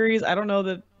good series. I don't know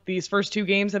that these first 2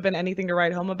 games have been anything to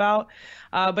write home about,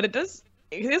 but it is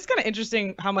kind of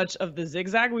interesting how much of the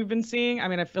zigzag we've been seeing. I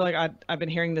mean, I feel like I've been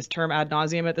hearing this term ad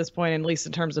nauseum at this point, at least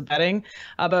in terms of betting,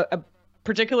 but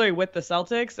particularly with the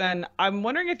Celtics, and I'm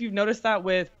wondering if you've noticed that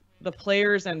with the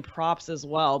players and props as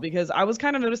well, because I was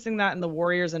kind of noticing that in the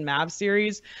Warriors and Mavs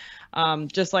series.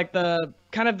 Just like the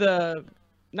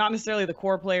not necessarily the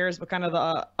core players, but kind of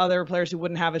the other players who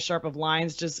wouldn't have as sharp of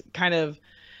lines, just kind of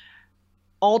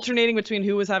alternating between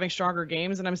who was having stronger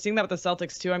games. And I'm seeing that with the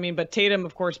Celtics too. I mean, but Tatum,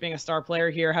 of course, being a star player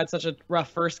here, had such a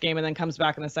rough first game and then comes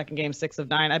back in the second game, 6 of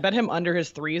 9. I bet him under his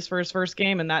threes for his first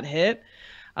game, and that hit.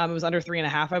 It was under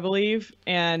 3.5, I believe.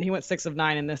 And he went 6 of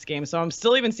 9 in this game. So I'm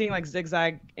still even seeing like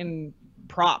zigzag in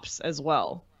props as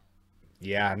well.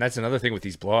 Yeah, and that's another thing with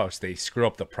these blowouts. They screw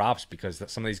up the props because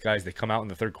some of these guys, they come out in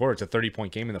the third quarter. It's a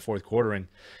 30-point game in the fourth quarter, and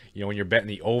when you're betting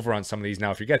the over on some of these, now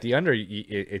if you get the under,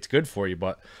 it's good for you,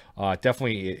 but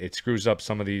definitely it screws up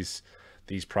some of these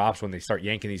props when they start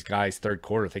yanking these guys third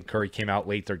quarter. I think Curry came out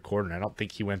late third quarter, and I don't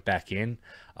think he went back in.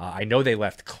 I know they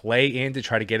left Clay in to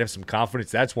try to get him some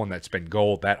confidence. That's one that's been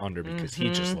gold, that under, because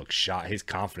he just looks shot. His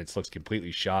confidence looks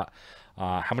completely shot.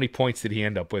 How many points did he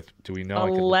end up with? Do we know?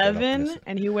 11,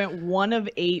 and he went 1 of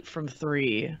 8 from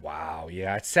 3. Wow,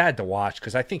 yeah, it's sad to watch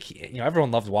because I think everyone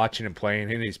loves watching him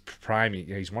playing in his prime.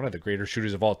 He's one of the greater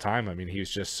shooters of all time. I mean, he was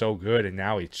just so good, and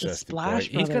now he's just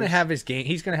he's going to have his game.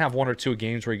 He's going to have 1 or 2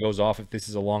 games where he goes off if this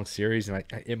is a long series, and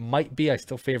it might be. I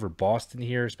still favor Boston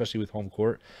here, especially with home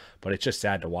court, but it's just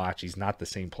sad to watch. He's not the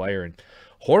same player, and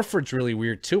Horford's really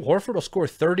weird too. Horford will score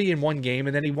 30 in one game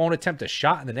and then he won't attempt a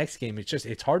shot in the next game.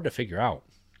 It's hard to figure out.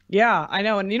 Yeah, I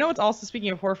know. And it's also,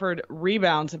 speaking of Horford,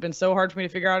 rebounds have been so hard for me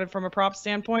to figure out from a prop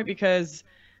standpoint because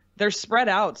they're spread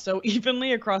out so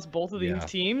evenly across both of these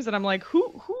teams. And I'm like,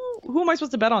 who am I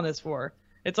supposed to bet on this for?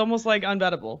 It's almost like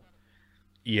unbettable.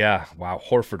 Yeah, wow.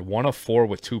 Horford 1 of 4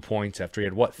 with 2 points after he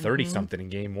had 30 something in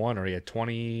game 1, or he had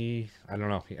 20. I don't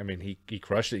know. I mean, he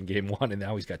crushed it in game 1, and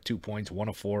now he's got 2 points, 1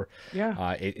 of 4.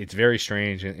 Yeah, it's very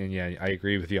strange, and yeah, I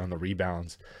agree with you on the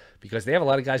rebounds because they have a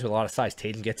lot of guys with a lot of size.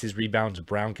 Tatum gets his rebounds.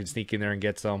 Brown can sneak in there and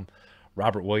get some.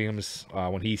 Robert Williams,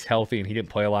 when he's healthy and he didn't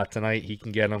play a lot tonight, he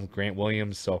can get them. Grant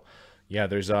Williams. So yeah,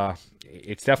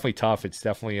 it's definitely tough. It's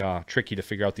definitely tricky to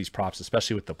figure out these props,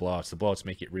 especially with the blowouts. The blowouts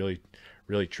make it really,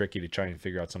 really tricky to try and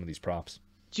figure out some of these props.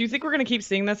 Do you think we're going to keep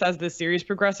seeing this as this series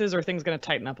progresses, or are things going to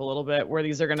tighten up a little bit where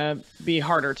these are going to be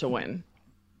harder to win?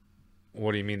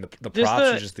 What do you mean? The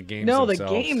props or just the games themselves?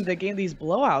 No, the game, these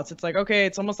blowouts. It's like, okay,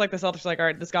 it's almost like the Celtics are like, all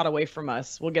right, this got away from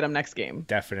us. We'll get them next game.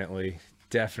 Definitely.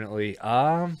 That's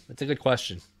a good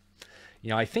question.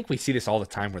 I think we see this all the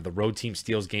time where the road team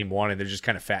steals game 1 and they're just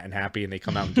kind of fat and happy and they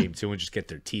come out in game 2 and just get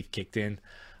their teeth kicked in.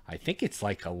 I think it's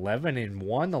like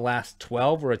 11-1 the last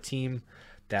 12 where a team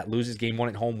that loses game 1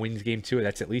 at home wins game 2.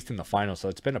 That's at least in the final. So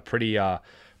it's been a pretty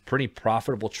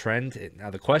profitable trend. Now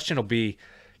the question will be,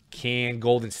 can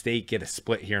Golden State get a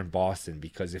split here in Boston?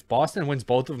 Because if Boston wins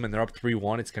both of them and they're up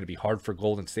 3-1, it's going to be hard for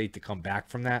Golden State to come back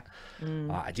from that.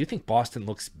 I do think Boston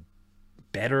looks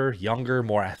better, younger,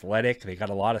 more athletic. They got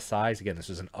a lot of size. Again, this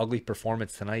was an ugly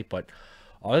performance tonight, but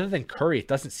other than Curry, it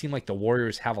doesn't seem like the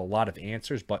Warriors have a lot of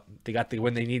answers, but they got the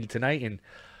win they needed tonight. And,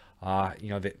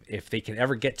 that if they can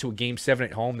ever get to a game 7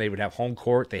 at home, they would have home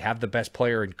court. They have the best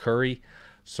player in Curry.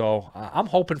 So I'm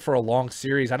hoping for a long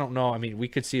series. I don't know. I mean, we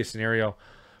could see a scenario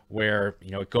where,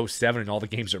 it goes 7 and all the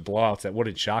games are blowouts. That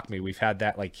wouldn't shock me. We've had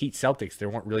that, like Heat Celtics. There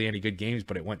weren't really any good games,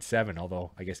 but it went 7,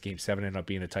 although I guess game 7 ended up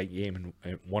being a tight game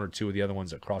and 1 or 2 of the other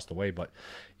ones that crossed the way. But,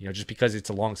 just because it's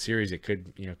a long series, it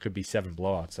could be 7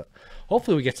 blowouts. So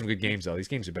hopefully we get some good games, though. These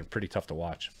games have been pretty tough to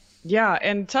watch. Yeah,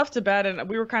 and tough to bet. And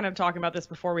we were kind of talking about this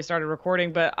before we started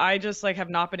recording, but I just have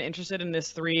not been interested in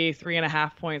this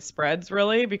 3.5 point spreads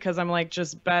really, because I'm like,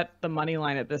 just bet the money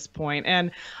line at this point. And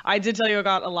I did tell you I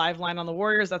got a live line on the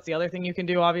Warriors. That's the other thing you can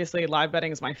do. Obviously, live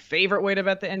betting is my favorite way to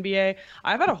bet the NBA.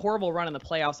 I've had a horrible run in the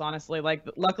playoffs, honestly. Like,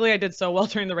 luckily I did so well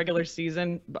during the regular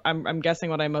season. I'm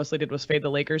guessing what I mostly did was fade the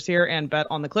Lakers here and bet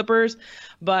on the Clippers.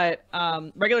 But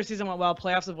regular season went well.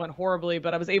 Playoffs have went horribly,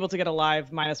 but I was able to get a live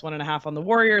 -1.5 on the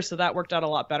Warriors. So that worked out a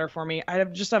lot better for me. I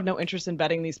just have no interest in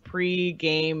betting these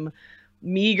pre-game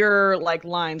meager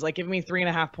lines, give me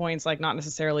 3.5 points, not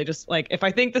necessarily. Just if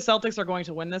I think the Celtics are going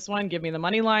to win this one, give me the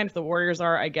money line. If the Warriors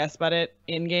are, I guess bet it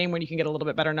in game when you can get a little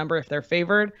bit better number if they're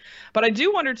favored. But I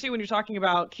do wonder too, when you're talking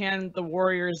about can the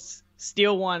Warriors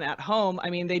steal one at home? I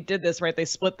mean, they did this, right? They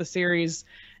split the series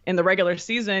in the regular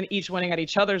season, each winning at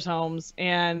each other's homes.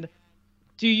 And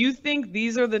do you think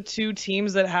these are the two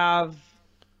teams that have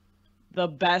the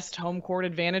best home court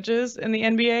advantages in the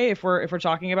NBA if we're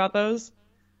talking about those?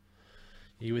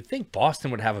 You would think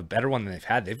Boston would have a better one than they've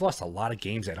had. They've lost a lot of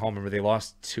games at home. Remember, they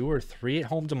lost 2 or 3 at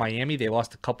home to Miami. They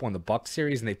lost a couple in the Bucks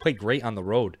series, and they played great on the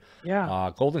road.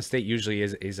 Yeah. Golden State usually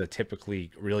is a typically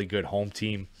really good home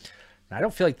team. And I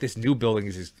don't feel like this new building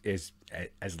is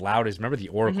as loud as, remember, the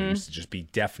Oracle used to just be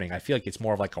deafening. I feel like it's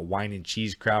more of like a wine and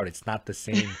cheese crowd. It's not the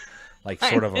same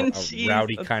sort of a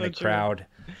rowdy kind of crowd.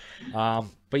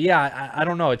 But yeah, I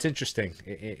don't know. It's interesting.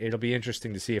 It'll be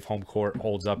interesting to see if home court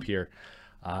holds up here.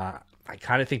 I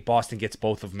kind of think Boston gets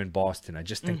both of them in Boston. I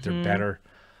just think they're better.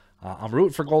 I'm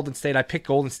rooting for Golden State. I picked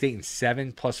Golden State in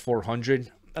 7 plus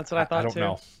 400. That's what I thought I don't too.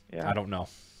 know. Yeah. I don't know.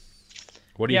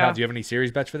 What do you have? Do you have any series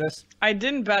bets for this? I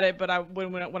didn't bet it, but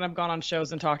when I've gone on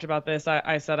shows and talked about this,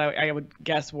 I said I would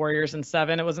guess Warriors in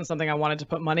 7. It wasn't something I wanted to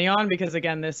put money on because,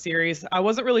 again, this series, I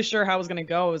wasn't really sure how it was going to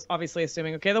go. I was obviously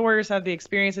assuming, okay, the Warriors have the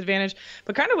experience advantage,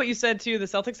 but kind of what you said too, the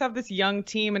Celtics have this young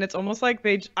team, and it's almost like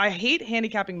I hate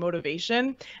handicapping motivation,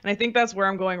 and I think that's where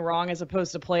I'm going wrong as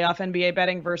opposed to playoff NBA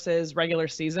betting versus regular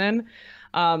season.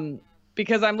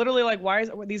 Because I'm literally like,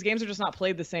 these games are just not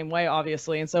played the same way,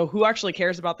 obviously. And so who actually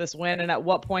cares about this win? And at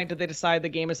what point did they decide the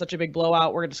game is such a big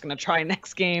blowout? We're just going to try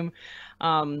next game.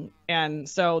 And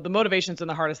so the motivation's been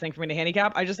the hardest thing for me to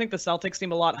handicap. I just think the Celtics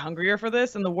seem a lot hungrier for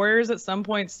this. And the Warriors at some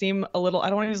point seem a little, I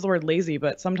don't want to use the word lazy,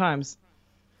 but sometimes.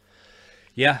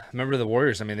 Yeah, remember the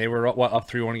Warriors. I mean, they were up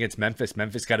 3-1 against Memphis.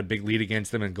 Memphis got a big lead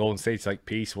against them, and Golden State's like,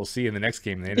 peace, we'll see you in the next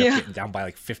game. And they ended up getting down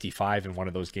by 55 in one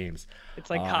of those games. It's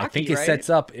like cocky, I think it sets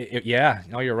up.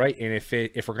 You're right. And if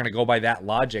we're going to go by that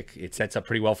logic, it sets up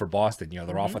pretty well for Boston.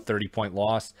 They're off a 30-point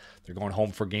loss. They're going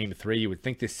home for game 3. You would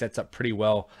think this sets up pretty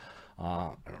well.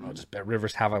 I don't know. Does Bet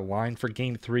Rivers have a line for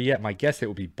game 3 yet? My guess it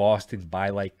would be Boston by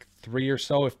 3 or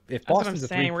so. If Boston's a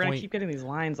 3-point, we're going to keep getting these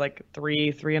lines 3,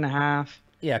 3.5.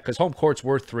 Yeah, because home court's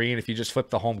worth 3, and if you just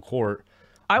flip the home court,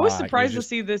 I was surprised to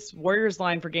see this Warriors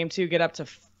line for game 2 get up to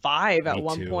 5 at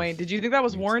one point. Did you think that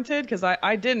was warranted? Because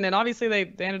I didn't, and obviously they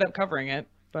ended up covering it.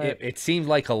 But it seemed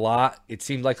like a lot. It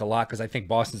seemed like a lot because I think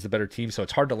Boston's the better team, so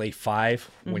it's hard to lay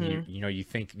 5 when you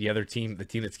think the other team, the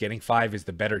team that's getting 5, is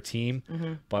the better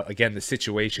team. But again, the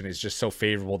situation is just so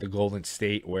favorable to Golden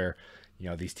State where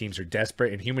these teams are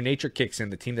desperate and human nature kicks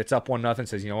in. The team that's up 1-0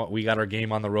 says, you know what, we got our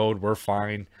game on the road, we're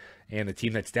fine. And the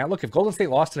team that's down, look, if Golden State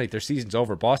lost tonight, their season's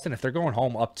over. Boston, if they're going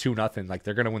home up 2-0,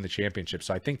 they're going to win the championship.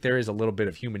 So I think there is a little bit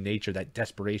of human nature, that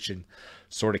desperation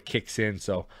sort of kicks in.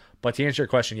 So, but to answer your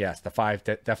question, yes, the 5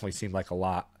 definitely seemed like a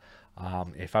lot.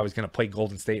 If I was going to play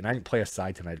Golden State, and I didn't play a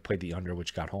side tonight, I played the under,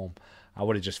 which got home. I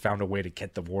would have just found a way to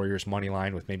get the Warriors money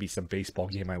line with maybe some baseball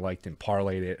game I liked and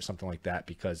parlayed it or something like that,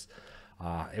 because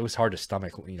it was hard to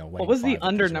stomach. What was the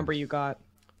under number you got?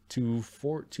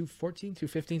 214,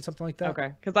 215, something like that.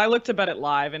 Okay, because I looked to bet it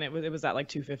live, and it was at like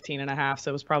 215.5,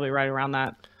 so it was probably right around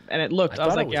that. And it looked, I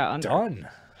was like, under. Done.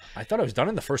 I thought I was done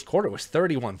in the first quarter. It was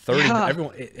 31-30. Yeah.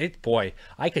 Everyone, boy,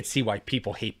 I could see why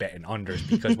people hate betting unders,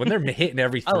 because when they're hitting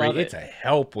every three, it's a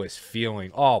helpless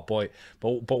feeling. Oh boy,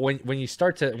 but when you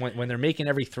start to when they're making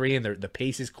every three and the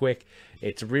pace is quick,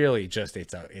 it's really just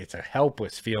it's a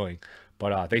helpless feeling.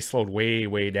 But they slowed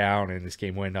way down, and this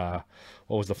game went.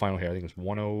 What was the final here? I think it was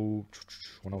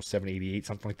 107-88,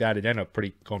 something like that. It ended up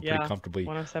pretty comfortably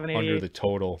under the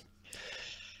total.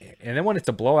 And then when it's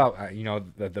a blowout,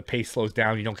 the pace slows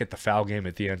down. You don't get the foul game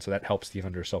at the end, so that helps the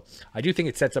under. So I do think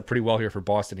it sets up pretty well here for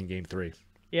Boston in Game 3.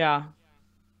 Yeah.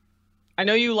 I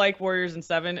know you like Warriors in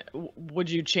 7. Would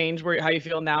you change how you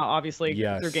feel now, obviously,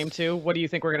 through Game 2? What do you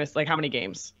think we're going to, like, how many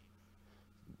games?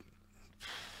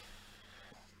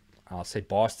 I'll say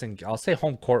Boston. I'll say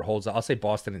home court holds. I'll say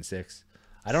Boston in 6.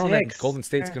 I don't know that Golden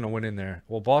State's going to win in there.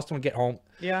 Well, Boston would get home.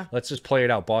 Yeah. Let's just play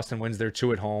it out. Boston wins their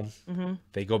 2 at home. Mm-hmm.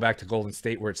 They go back to Golden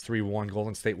State where it's 3-1.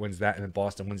 Golden State wins that, and then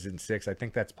Boston wins it in 6. I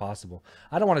think that's possible.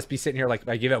 I don't want to be sitting here like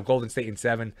I give out Golden State in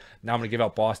 7. Now I'm going to give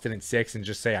out Boston in 6 and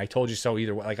just say I told you so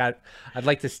either way. Like I'd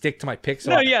like to stick to my picks.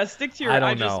 So stick to your.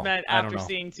 I just meant after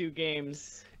seeing 2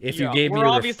 games. If you gave me a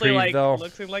reprieve, though,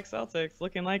 looking like Celtics,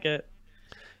 looking like it.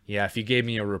 Yeah, if you gave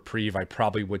me a reprieve, I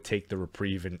probably would take the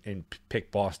reprieve and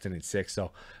pick Boston in 6.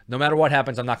 So no matter what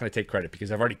happens, I'm not going to take credit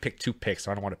because I've already picked 2 picks.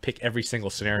 So I don't want to pick every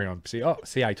single scenario and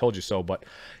see, I told you so. But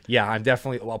yeah,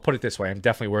 I'll put it this way. I'm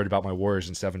definitely worried about my Warriors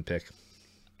in 7 pick.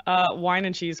 Wine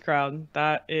and cheese crowd.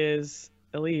 That is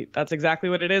elite. That's exactly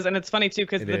what it is. And it's funny too,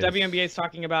 because the WNBA is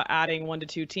talking about adding 1 to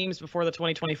 2 teams before the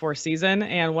 2024 season.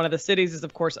 And one of the cities is,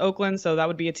 of course, Oakland. So that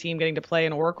would be a team getting to play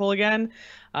in Oracle again,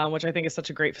 which I think is such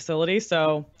a great facility.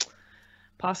 So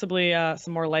possibly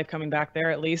some more life coming back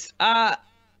there at least.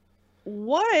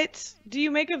 What do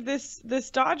you make of this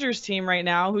Dodgers team right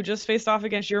now, who just faced off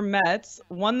against your Mets,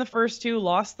 won the first 2,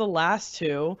 lost the last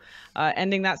 2,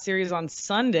 ending that series on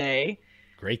Sunday?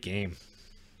 Great game.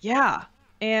 Yeah.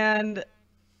 And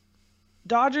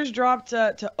Dodgers dropped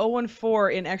to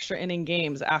 0-4 in extra inning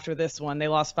games after this one. They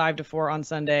lost 5-4 on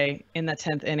Sunday in the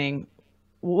 10th inning.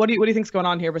 What do you think's going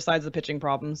on here besides the pitching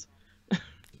problems?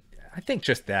 I think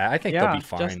just that. I think they'll be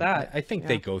fine. Just that. I think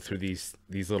they go through these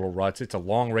little ruts. It's a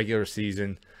long regular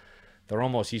season. They're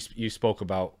almost you spoke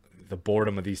about the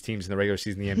boredom of these teams in the regular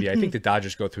season in the NBA. I think the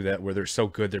Dodgers go through that where they're so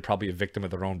good they're probably a victim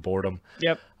of their own boredom.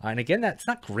 Yep. And again, that's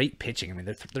not great pitching. I mean,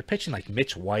 they're pitching like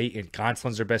Mitch White, and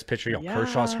Gonsolin's their best pitcher.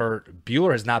 Kershaw's hurt.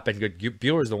 Buehler has not been good.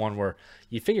 Buehler's the one where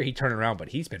you figure he'd turn it around, but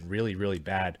he's been really, really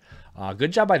bad.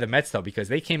 Good job by the Mets, though, because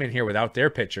they came in here without their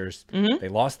pitchers. Mm-hmm. They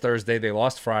lost Thursday. They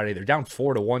lost Friday. They're down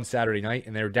 4-1 Saturday night,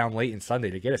 and they were down late in Sunday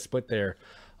to get a split there.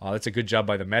 That's a good job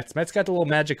by the Mets. Mets got the little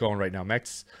magic going right now.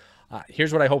 Mets.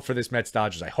 Here's what I hope for this Mets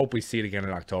Dodgers. I hope we see it again in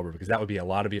October, because that would be a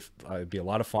lot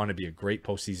of fun. It'd be a great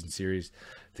postseason series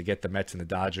to get the Mets and the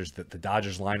Dodgers. The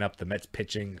Dodgers lineup, the Mets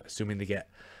pitching, assuming they get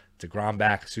DeGrom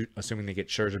back, assuming they get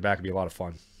Scherzer back, it'd be a lot of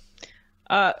fun.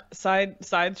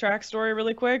 Sidetrack story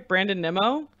really quick. Brandon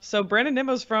Nimmo. So Brandon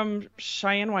Nimmo's from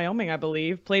Cheyenne, Wyoming, I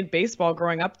believe. Played baseball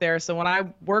growing up there. So when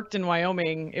I worked in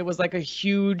Wyoming, it was like a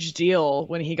huge deal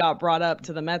when he got brought up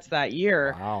to the Mets that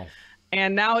year. Wow.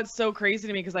 And now it's so crazy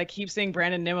to me because I keep seeing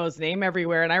Brandon Nimmo's name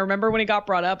everywhere. And I remember when he got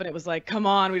brought up and it was like, come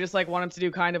on, we just like want him to do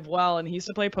kind of well. And he used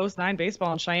to play post 9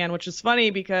 baseball in Cheyenne, which is funny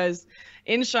because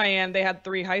in Cheyenne they had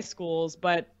 3 high schools,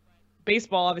 but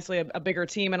baseball, obviously a bigger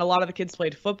team, and a lot of the kids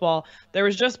played football. There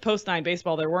was just post 9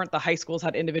 baseball. There weren't the high schools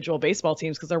had individual baseball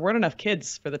teams because there weren't enough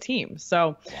kids for the team.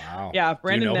 So yeah,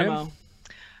 Brandon Nimmo. Him?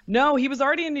 No, he was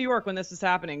already in New York when this was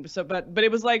happening. So, but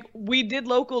it was like we did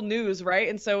local news, right?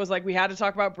 And so it was like we had to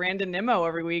talk about Brandon Nimmo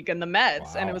every week and the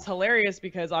Mets, and it was hilarious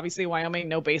because obviously Wyoming,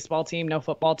 no baseball team, no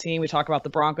football team. We talk about the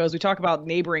Broncos, we talk about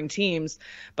neighboring teams,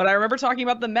 but I remember talking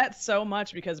about the Mets so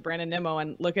much because Brandon Nimmo,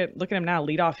 and look at him now,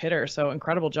 leadoff hitter. So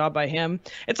incredible job by him.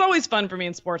 It's always fun for me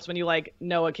in sports when you like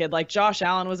know a kid. Like Josh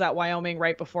Allen was at Wyoming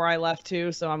right before I left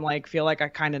too, so I'm like feel like I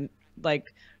kind of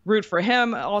like root for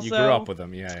him also. You grew up with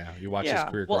him, yeah. You watched his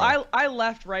career grow. Well, I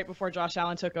left right before Josh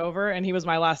Allen took over, and he was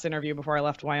my last interview before I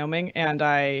left Wyoming. And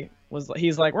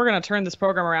he's like, we're going to turn this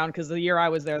program around because the year I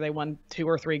was there, they won 2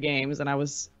 or 3 games, and I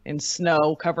was in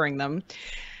snow covering them.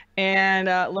 And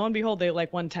lo and behold, they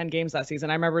like won 10 games that season.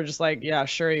 I remember just like, yeah,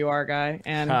 sure you are, guy.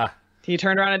 And he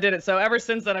turned around and did it. So ever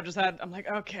since then, I'm like,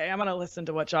 okay, I'm going to listen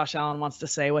to what Josh Allen wants to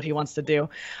say, what he wants to do.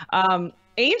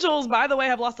 Angels, by the way,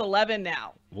 have lost 11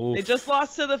 now. Oof. They just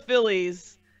lost to the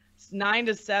Phillies,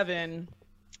 9-7.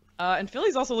 And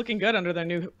Philly's also looking good under their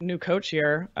new coach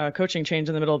here. Coaching change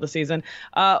in the middle of the season.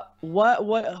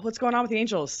 What's going on with the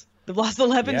Angels? They've lost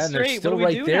 11 yeah, and straight. they're still what do we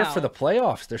right do there now? for the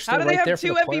playoffs. They're still How do right they there have for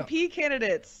two the playoffs. MVP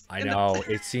candidates? I know.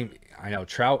 I know.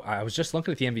 Trout, I was just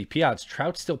looking at the MVP odds.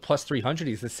 Trout's still plus 300.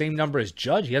 He's the same number as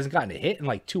Judge. He hasn't gotten a hit in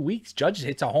like 2 weeks. Judge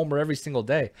hits a homer every single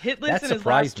day. Hitless in his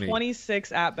last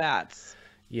 26 at-bats.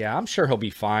 Yeah, I'm sure he'll be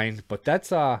fine. But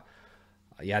that's,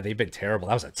 yeah, they've been terrible.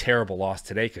 That was a terrible loss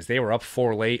today because they were up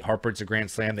 4 late. Harper's a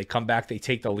grand slam. They come back, they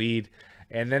take the lead,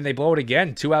 and then they blow it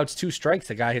again. 2 outs, 2 strikes.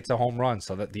 The guy hits a home run.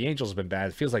 So the Angels have been bad.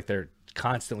 It feels like they're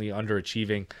constantly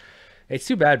underachieving. It's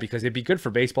too bad because it'd be good for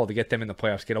baseball to get them in the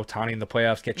playoffs, get Ohtani in the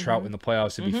playoffs, get Trout in the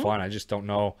playoffs. It'd be fun. I just don't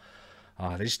know.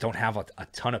 They just don't have a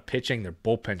ton of pitching. Their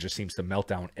bullpen just seems to melt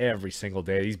down every single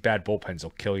day. These bad bullpens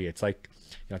will kill you. It's like,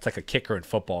 it's like a kicker in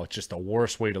football. It's just the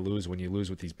worst way to lose when you lose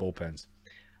with these bullpens.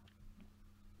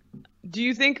 Do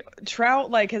you think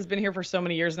Trout has been here for so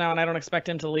many years now, and I don't expect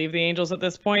him to leave the Angels at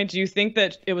this point? Do you think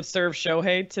that it would serve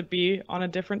Shohei to be on a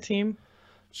different team?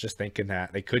 I was just thinking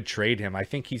that they could trade him. I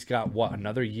think he's got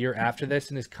another year after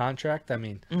this in his contract. I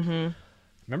mean,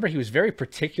 remember he was very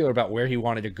particular about where he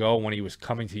wanted to go when he was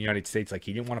coming to the United States. Like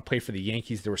he didn't want to play for the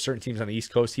Yankees. There were certain teams on the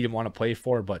East Coast he didn't want to play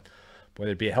for, but boy,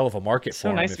 there'd be a hell of a market for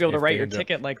him. So nice to be able to write your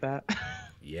ticket like that.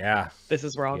 Yeah, this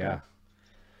is where I'll go.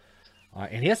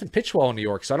 And he hasn't pitched well in New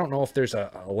York, so I don't know if there's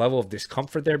a level of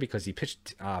discomfort there because he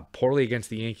pitched poorly against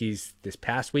the Yankees this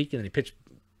past week, and then he pitched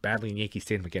badly in Yankee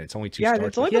Stadium again. It's only 2 starts.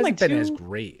 It's only he hasn't been two... as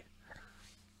great.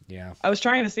 Yeah. I was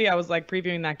trying to see. I was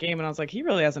previewing that game, and I was like, he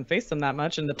really hasn't faced them that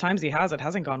much, and the times he has, it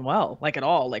hasn't gone well, at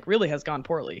all. Really has gone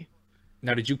poorly.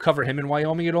 Now, did you cover him in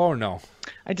Wyoming at all, or no?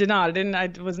 I did not.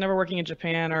 I was never working in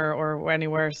Japan or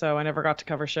anywhere, so I never got to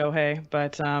cover Shohei.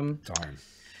 But darn.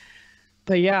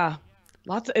 But yeah,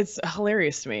 it's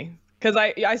hilarious to me. Because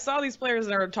I saw these players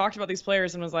and talked about these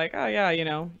players and was like, oh,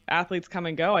 yeah, athletes come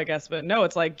and go, I guess. But no,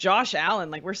 it's like Josh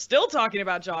Allen. We're still talking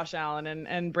about Josh Allen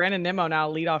and Brandon Nimmo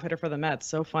now, leadoff hitter for the Mets.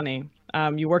 So funny.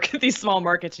 You work at these small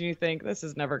markets and you think this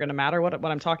is never going to matter. What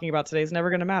I'm talking about today is never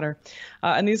going to matter.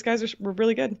 And these guys were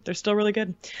really good. They're still really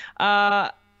good.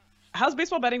 How's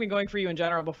baseball betting been going for you in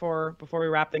general before we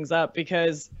wrap things up?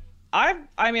 Because I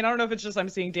don't know if it's just I'm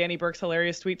seeing Danny Burke's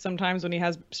hilarious tweets sometimes when he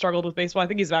has struggled with baseball. I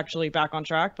think he's actually back on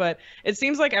track, but it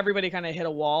seems like everybody kind of hit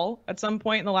a wall at some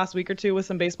point in the last week or two with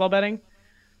some baseball betting.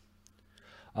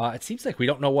 It seems like we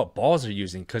don't know what balls are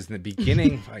using because in the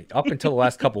beginning, up until the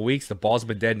last couple of weeks, the balls have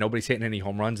been dead. Nobody's hitting any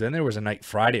home runs. Then there was a night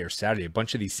Friday or Saturday, a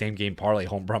bunch of these same game parlay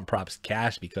home run props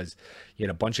cash because you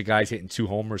had a bunch of guys hitting 2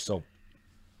 homers. So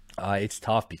it's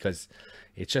tough because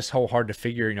it's just so hard to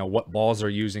figure, what balls are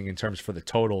using in terms for the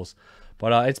totals.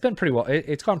 But it's been pretty well.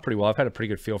 It's gone pretty well. I've had a pretty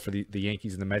good feel for the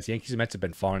Yankees and the Mets. The Yankees and Mets have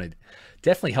been fun. It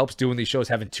definitely helps doing these shows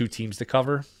having 2 teams to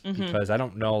cover because I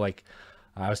don't know,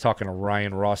 I was talking to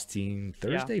Ryan Rothstein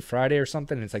Thursday, Friday or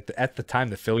something. And it's like at the time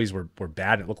the Phillies were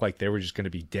bad. It looked like they were just going to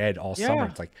be dead all summer.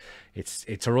 It's like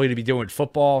it's early to be doing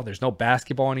football. There's no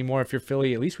basketball anymore if you're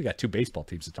Philly. At least we got 2 baseball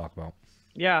teams to talk about.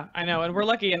 Yeah, I know. And we're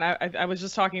lucky. And I was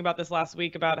just talking about this last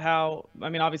week about how,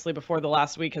 obviously before the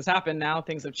last week has happened now,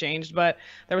 things have changed. But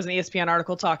there was an ESPN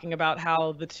article talking about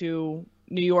how the 2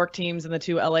 New York teams and the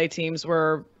 2 LA teams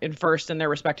were in first in their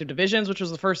respective divisions, which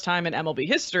was the first time in MLB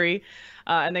history.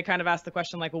 And they kind of asked the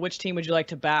question well, which team would you like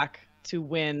to back to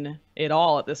win it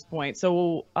all at this point?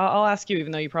 So I'll ask you,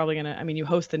 even though you're probably going to, you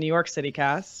host the New York City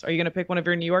cast. Are you going to pick one of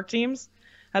your New York teams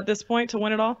at this point to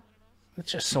win it all?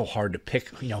 It's just so hard to pick,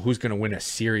 who's going to win a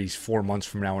series 4 months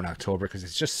from now in October because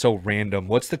it's just so random.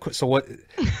 Who's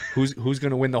going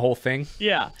to win the whole thing?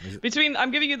 Yeah,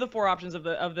 I'm giving you the 4 options of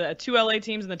the 2 LA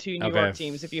teams and the 2 New York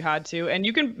teams if you had to, and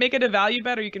you can make it a value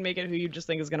bet or you can make it who you just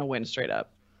think is going to win straight up.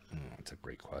 That's a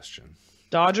great question.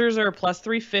 Dodgers are plus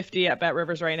 350 at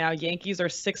BetRivers right now. Yankees are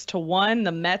 6-1.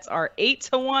 The Mets are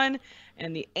 8-1,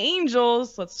 and the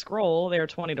Angels. Let's scroll. They are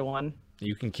 20-1.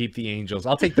 You can keep the Angels.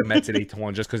 I'll take the Mets at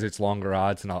 8-1 just because it's longer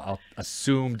odds, and I'll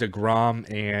assume DeGrom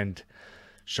and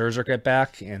Scherzer get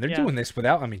back. And they're doing this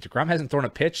without. DeGrom hasn't thrown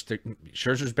a pitch.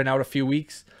 Scherzer's been out a few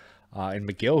weeks, and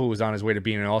McGill, who was on his way to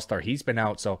being an All-Star, he's been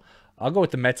out. So I'll go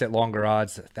with the Mets at longer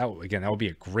odds. That would be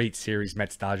a great series,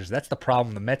 Mets-Dodgers. That's the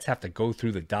problem. The Mets have to go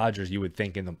through the Dodgers, you would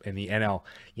think, in the NL.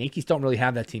 Yankees don't really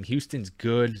have that team. Houston's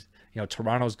good.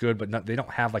 Toronto's good, but they don't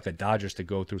have a Dodgers to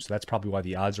go through. So that's probably why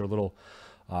the odds are a little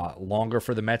longer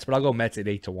for the Mets, but I'll go Mets at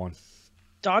 8-1.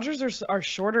 Dodgers are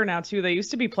shorter now too. They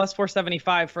used to be plus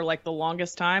 475 for the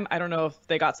longest time. I don't know if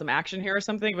they got some action here or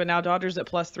something, but now Dodgers at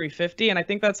plus 350, and I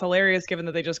think that's hilarious given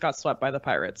that they just got swept by the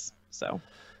Pirates. So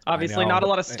Obviously, not a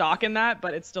lot of stock in that,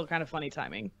 but it's still kind of funny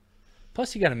timing.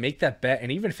 Plus, you got to make that bet,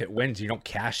 and even if it wins, you don't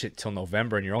cash it till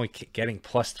November, and you're only getting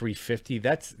plus 350.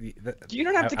 You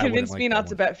don't have to convince me not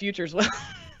to bet futures. Well,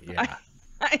 yeah,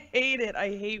 I hate it. I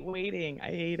hate waiting. I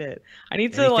hate it. I need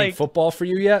Anything to like football for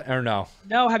you yet, or no?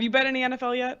 No. Have you bet any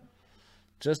NFL yet?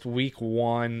 Just week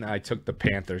 1, I took the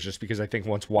Panthers just because I think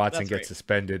once Watson gets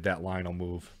suspended, that line will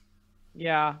move.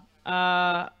 Yeah.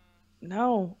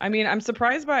 No. I mean, I'm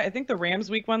surprised by. I think the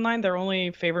Rams week 1 line, they're only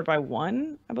favored by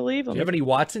 1, I believe. Do you have any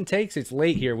Watson takes? It's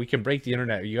late here. We can break the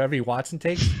internet. You have any Watson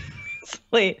takes? It's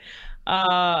late.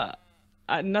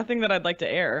 Nothing that I'd like to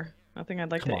air. Nothing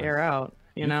I'd like to air out.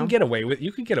 You know, can get away with.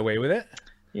 You can get away with it.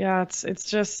 Yeah, it's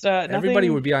just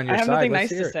everybody would be on your side. I have nothing nice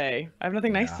to say. I have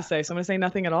nothing nice to say, so I'm gonna say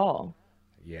nothing at all.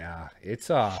 Yeah, it's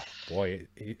boy.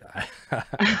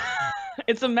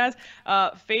 It's a mess.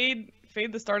 Fade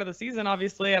the start of the season.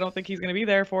 Obviously, I don't think he's gonna be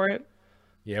there for it.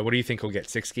 Yeah, what do you think he'll get?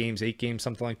 6 games, 8 games,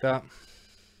 something like that?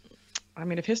 I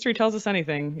mean, if history tells us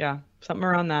anything, yeah, something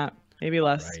around that. Maybe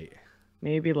less. Right.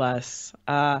 Maybe less.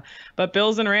 But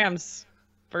Bills and Rams,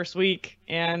 first week,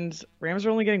 and Rams are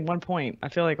only getting 1 point. I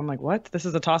feel like I'm like, what? This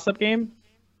is a toss-up game?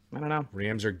 I don't know.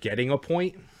 Rams are getting a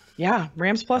point? Yeah,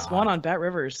 Rams +1 on Bet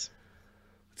Rivers.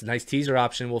 It's a nice teaser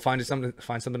option. We'll find something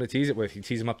to tease it with. You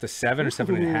tease them up to 7 or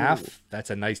 7.5. That's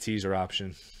a nice teaser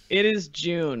option. It is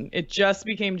June. It just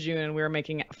became June, and we were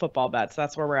making football bets.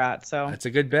 That's where we're at. So that's a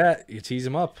good bet. You tease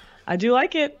them up. I do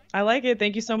like it. I like it.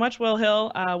 Thank you so much, Will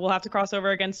Hill. We'll have to cross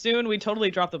over again soon. We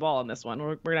totally dropped the ball on this one.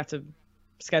 We're gonna have to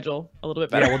schedule a little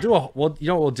bit better. Yeah, you know what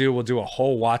we'll do? We'll do a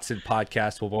whole Watson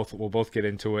podcast. We'll both get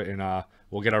into it, and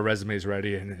we'll get our resumes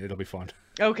ready, and it'll be fun.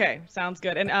 Okay, sounds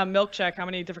good. And milk check. How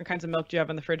many different kinds of milk do you have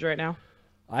in the fridge right now?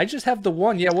 I just have the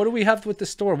one. Yeah, what do we have with the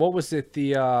store? What was it?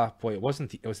 It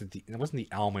wasn't the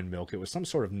almond milk. It was some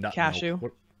sort of nut cashew.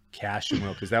 Milk. Cashew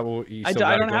milk. Is that what you I still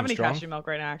don't have any strong? Cashew milk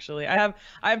right now, actually. I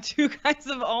have 2 kinds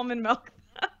of almond milk.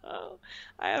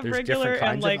 I have There's regular different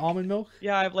kinds and of almond milk?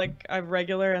 Yeah, I have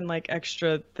regular and like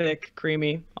extra thick,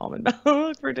 creamy almond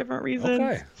milk for different reasons.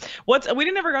 Okay. We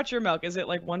didn't ever got your milk. Is it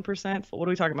like 1%? What are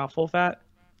we talking about? Full fat?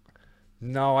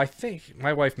 No, I think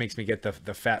my wife makes me get the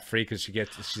fat free because she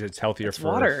says it's healthier for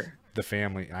water. The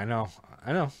family. I know.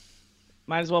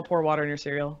 Might as well pour water in your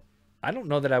cereal. I don't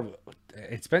know that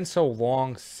it's been so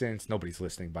long since nobody's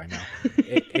listening by now.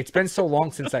 It's been so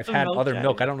long since I've had other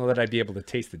milk. I don't know that I'd be able to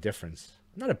taste the difference.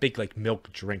 I'm not a big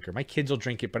milk drinker. My kids will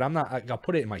drink it, but I'm not. I'll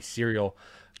put it in my cereal.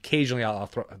 Occasionally, I'll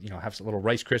throw have some little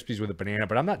Rice Krispies with a banana,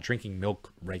 but I'm not drinking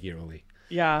milk regularly.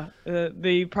 Yeah,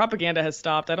 the propaganda has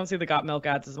stopped. I don't see the Got Milk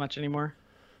ads as much anymore.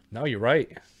 No, you're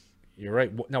right. You're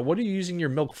right. Now, what are you using your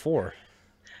milk for?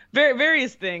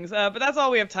 Various things, but that's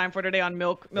all we have time for today on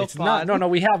milk. It's not. No.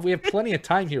 We have plenty of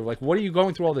time here. Like, what are you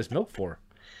going through all this milk for?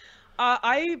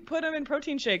 I put them in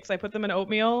protein shakes. I put them in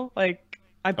oatmeal. Like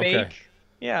I bake. Okay.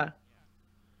 Yeah.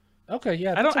 Okay.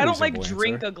 Yeah. I don't like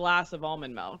drink a glass of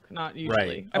almond milk. Not usually.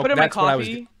 Right. I put it in my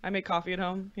coffee. I make coffee at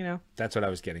home. That's what I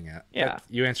was getting at. Yeah.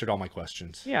 You answered all my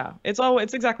questions. Yeah.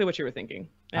 It's exactly what you were thinking.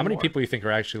 How many people you think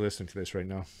are actually listening to this right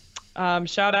now?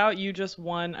 Shout out, you just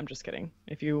won. I'm just kidding.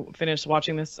 If you finished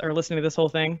watching this or listening to this whole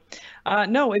thing.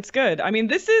 No, it's good. I mean,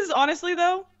 this is honestly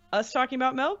though, us talking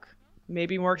about milk,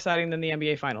 maybe more exciting than the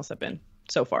NBA finals have been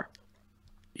so far.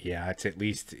 Yeah, it's at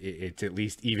least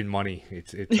even money.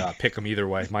 It's pick 'em either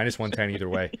way. -110 either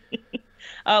way.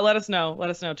 Let us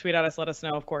know. Tweet at us. Let us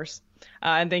know, of course.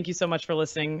 And thank you so much for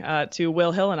listening to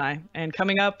Will Hill and I. And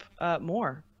coming up,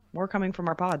 more coming from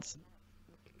our pods.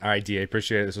 All right, DA,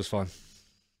 appreciate it. This was fun.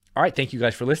 All right, thank you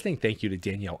guys for listening. Thank you to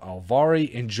Danielle Alvari.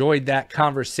 Enjoyed that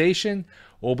conversation.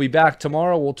 We'll be back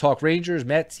tomorrow. We'll talk Rangers,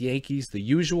 Mets, Yankees, the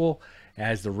usual,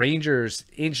 as the Rangers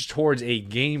inch towards a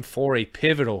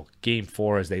pivotal Game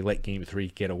 4 as they let Game 3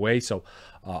 get away. So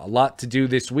a lot to do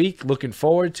this week. Looking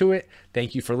forward to it.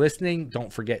 Thank you for listening.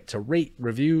 Don't forget to rate,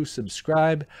 review,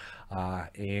 subscribe,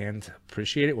 and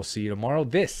appreciate it. We'll see you tomorrow.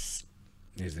 This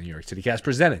is the New York City Cast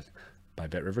presented by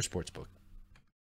Bet Rivers Sportsbook.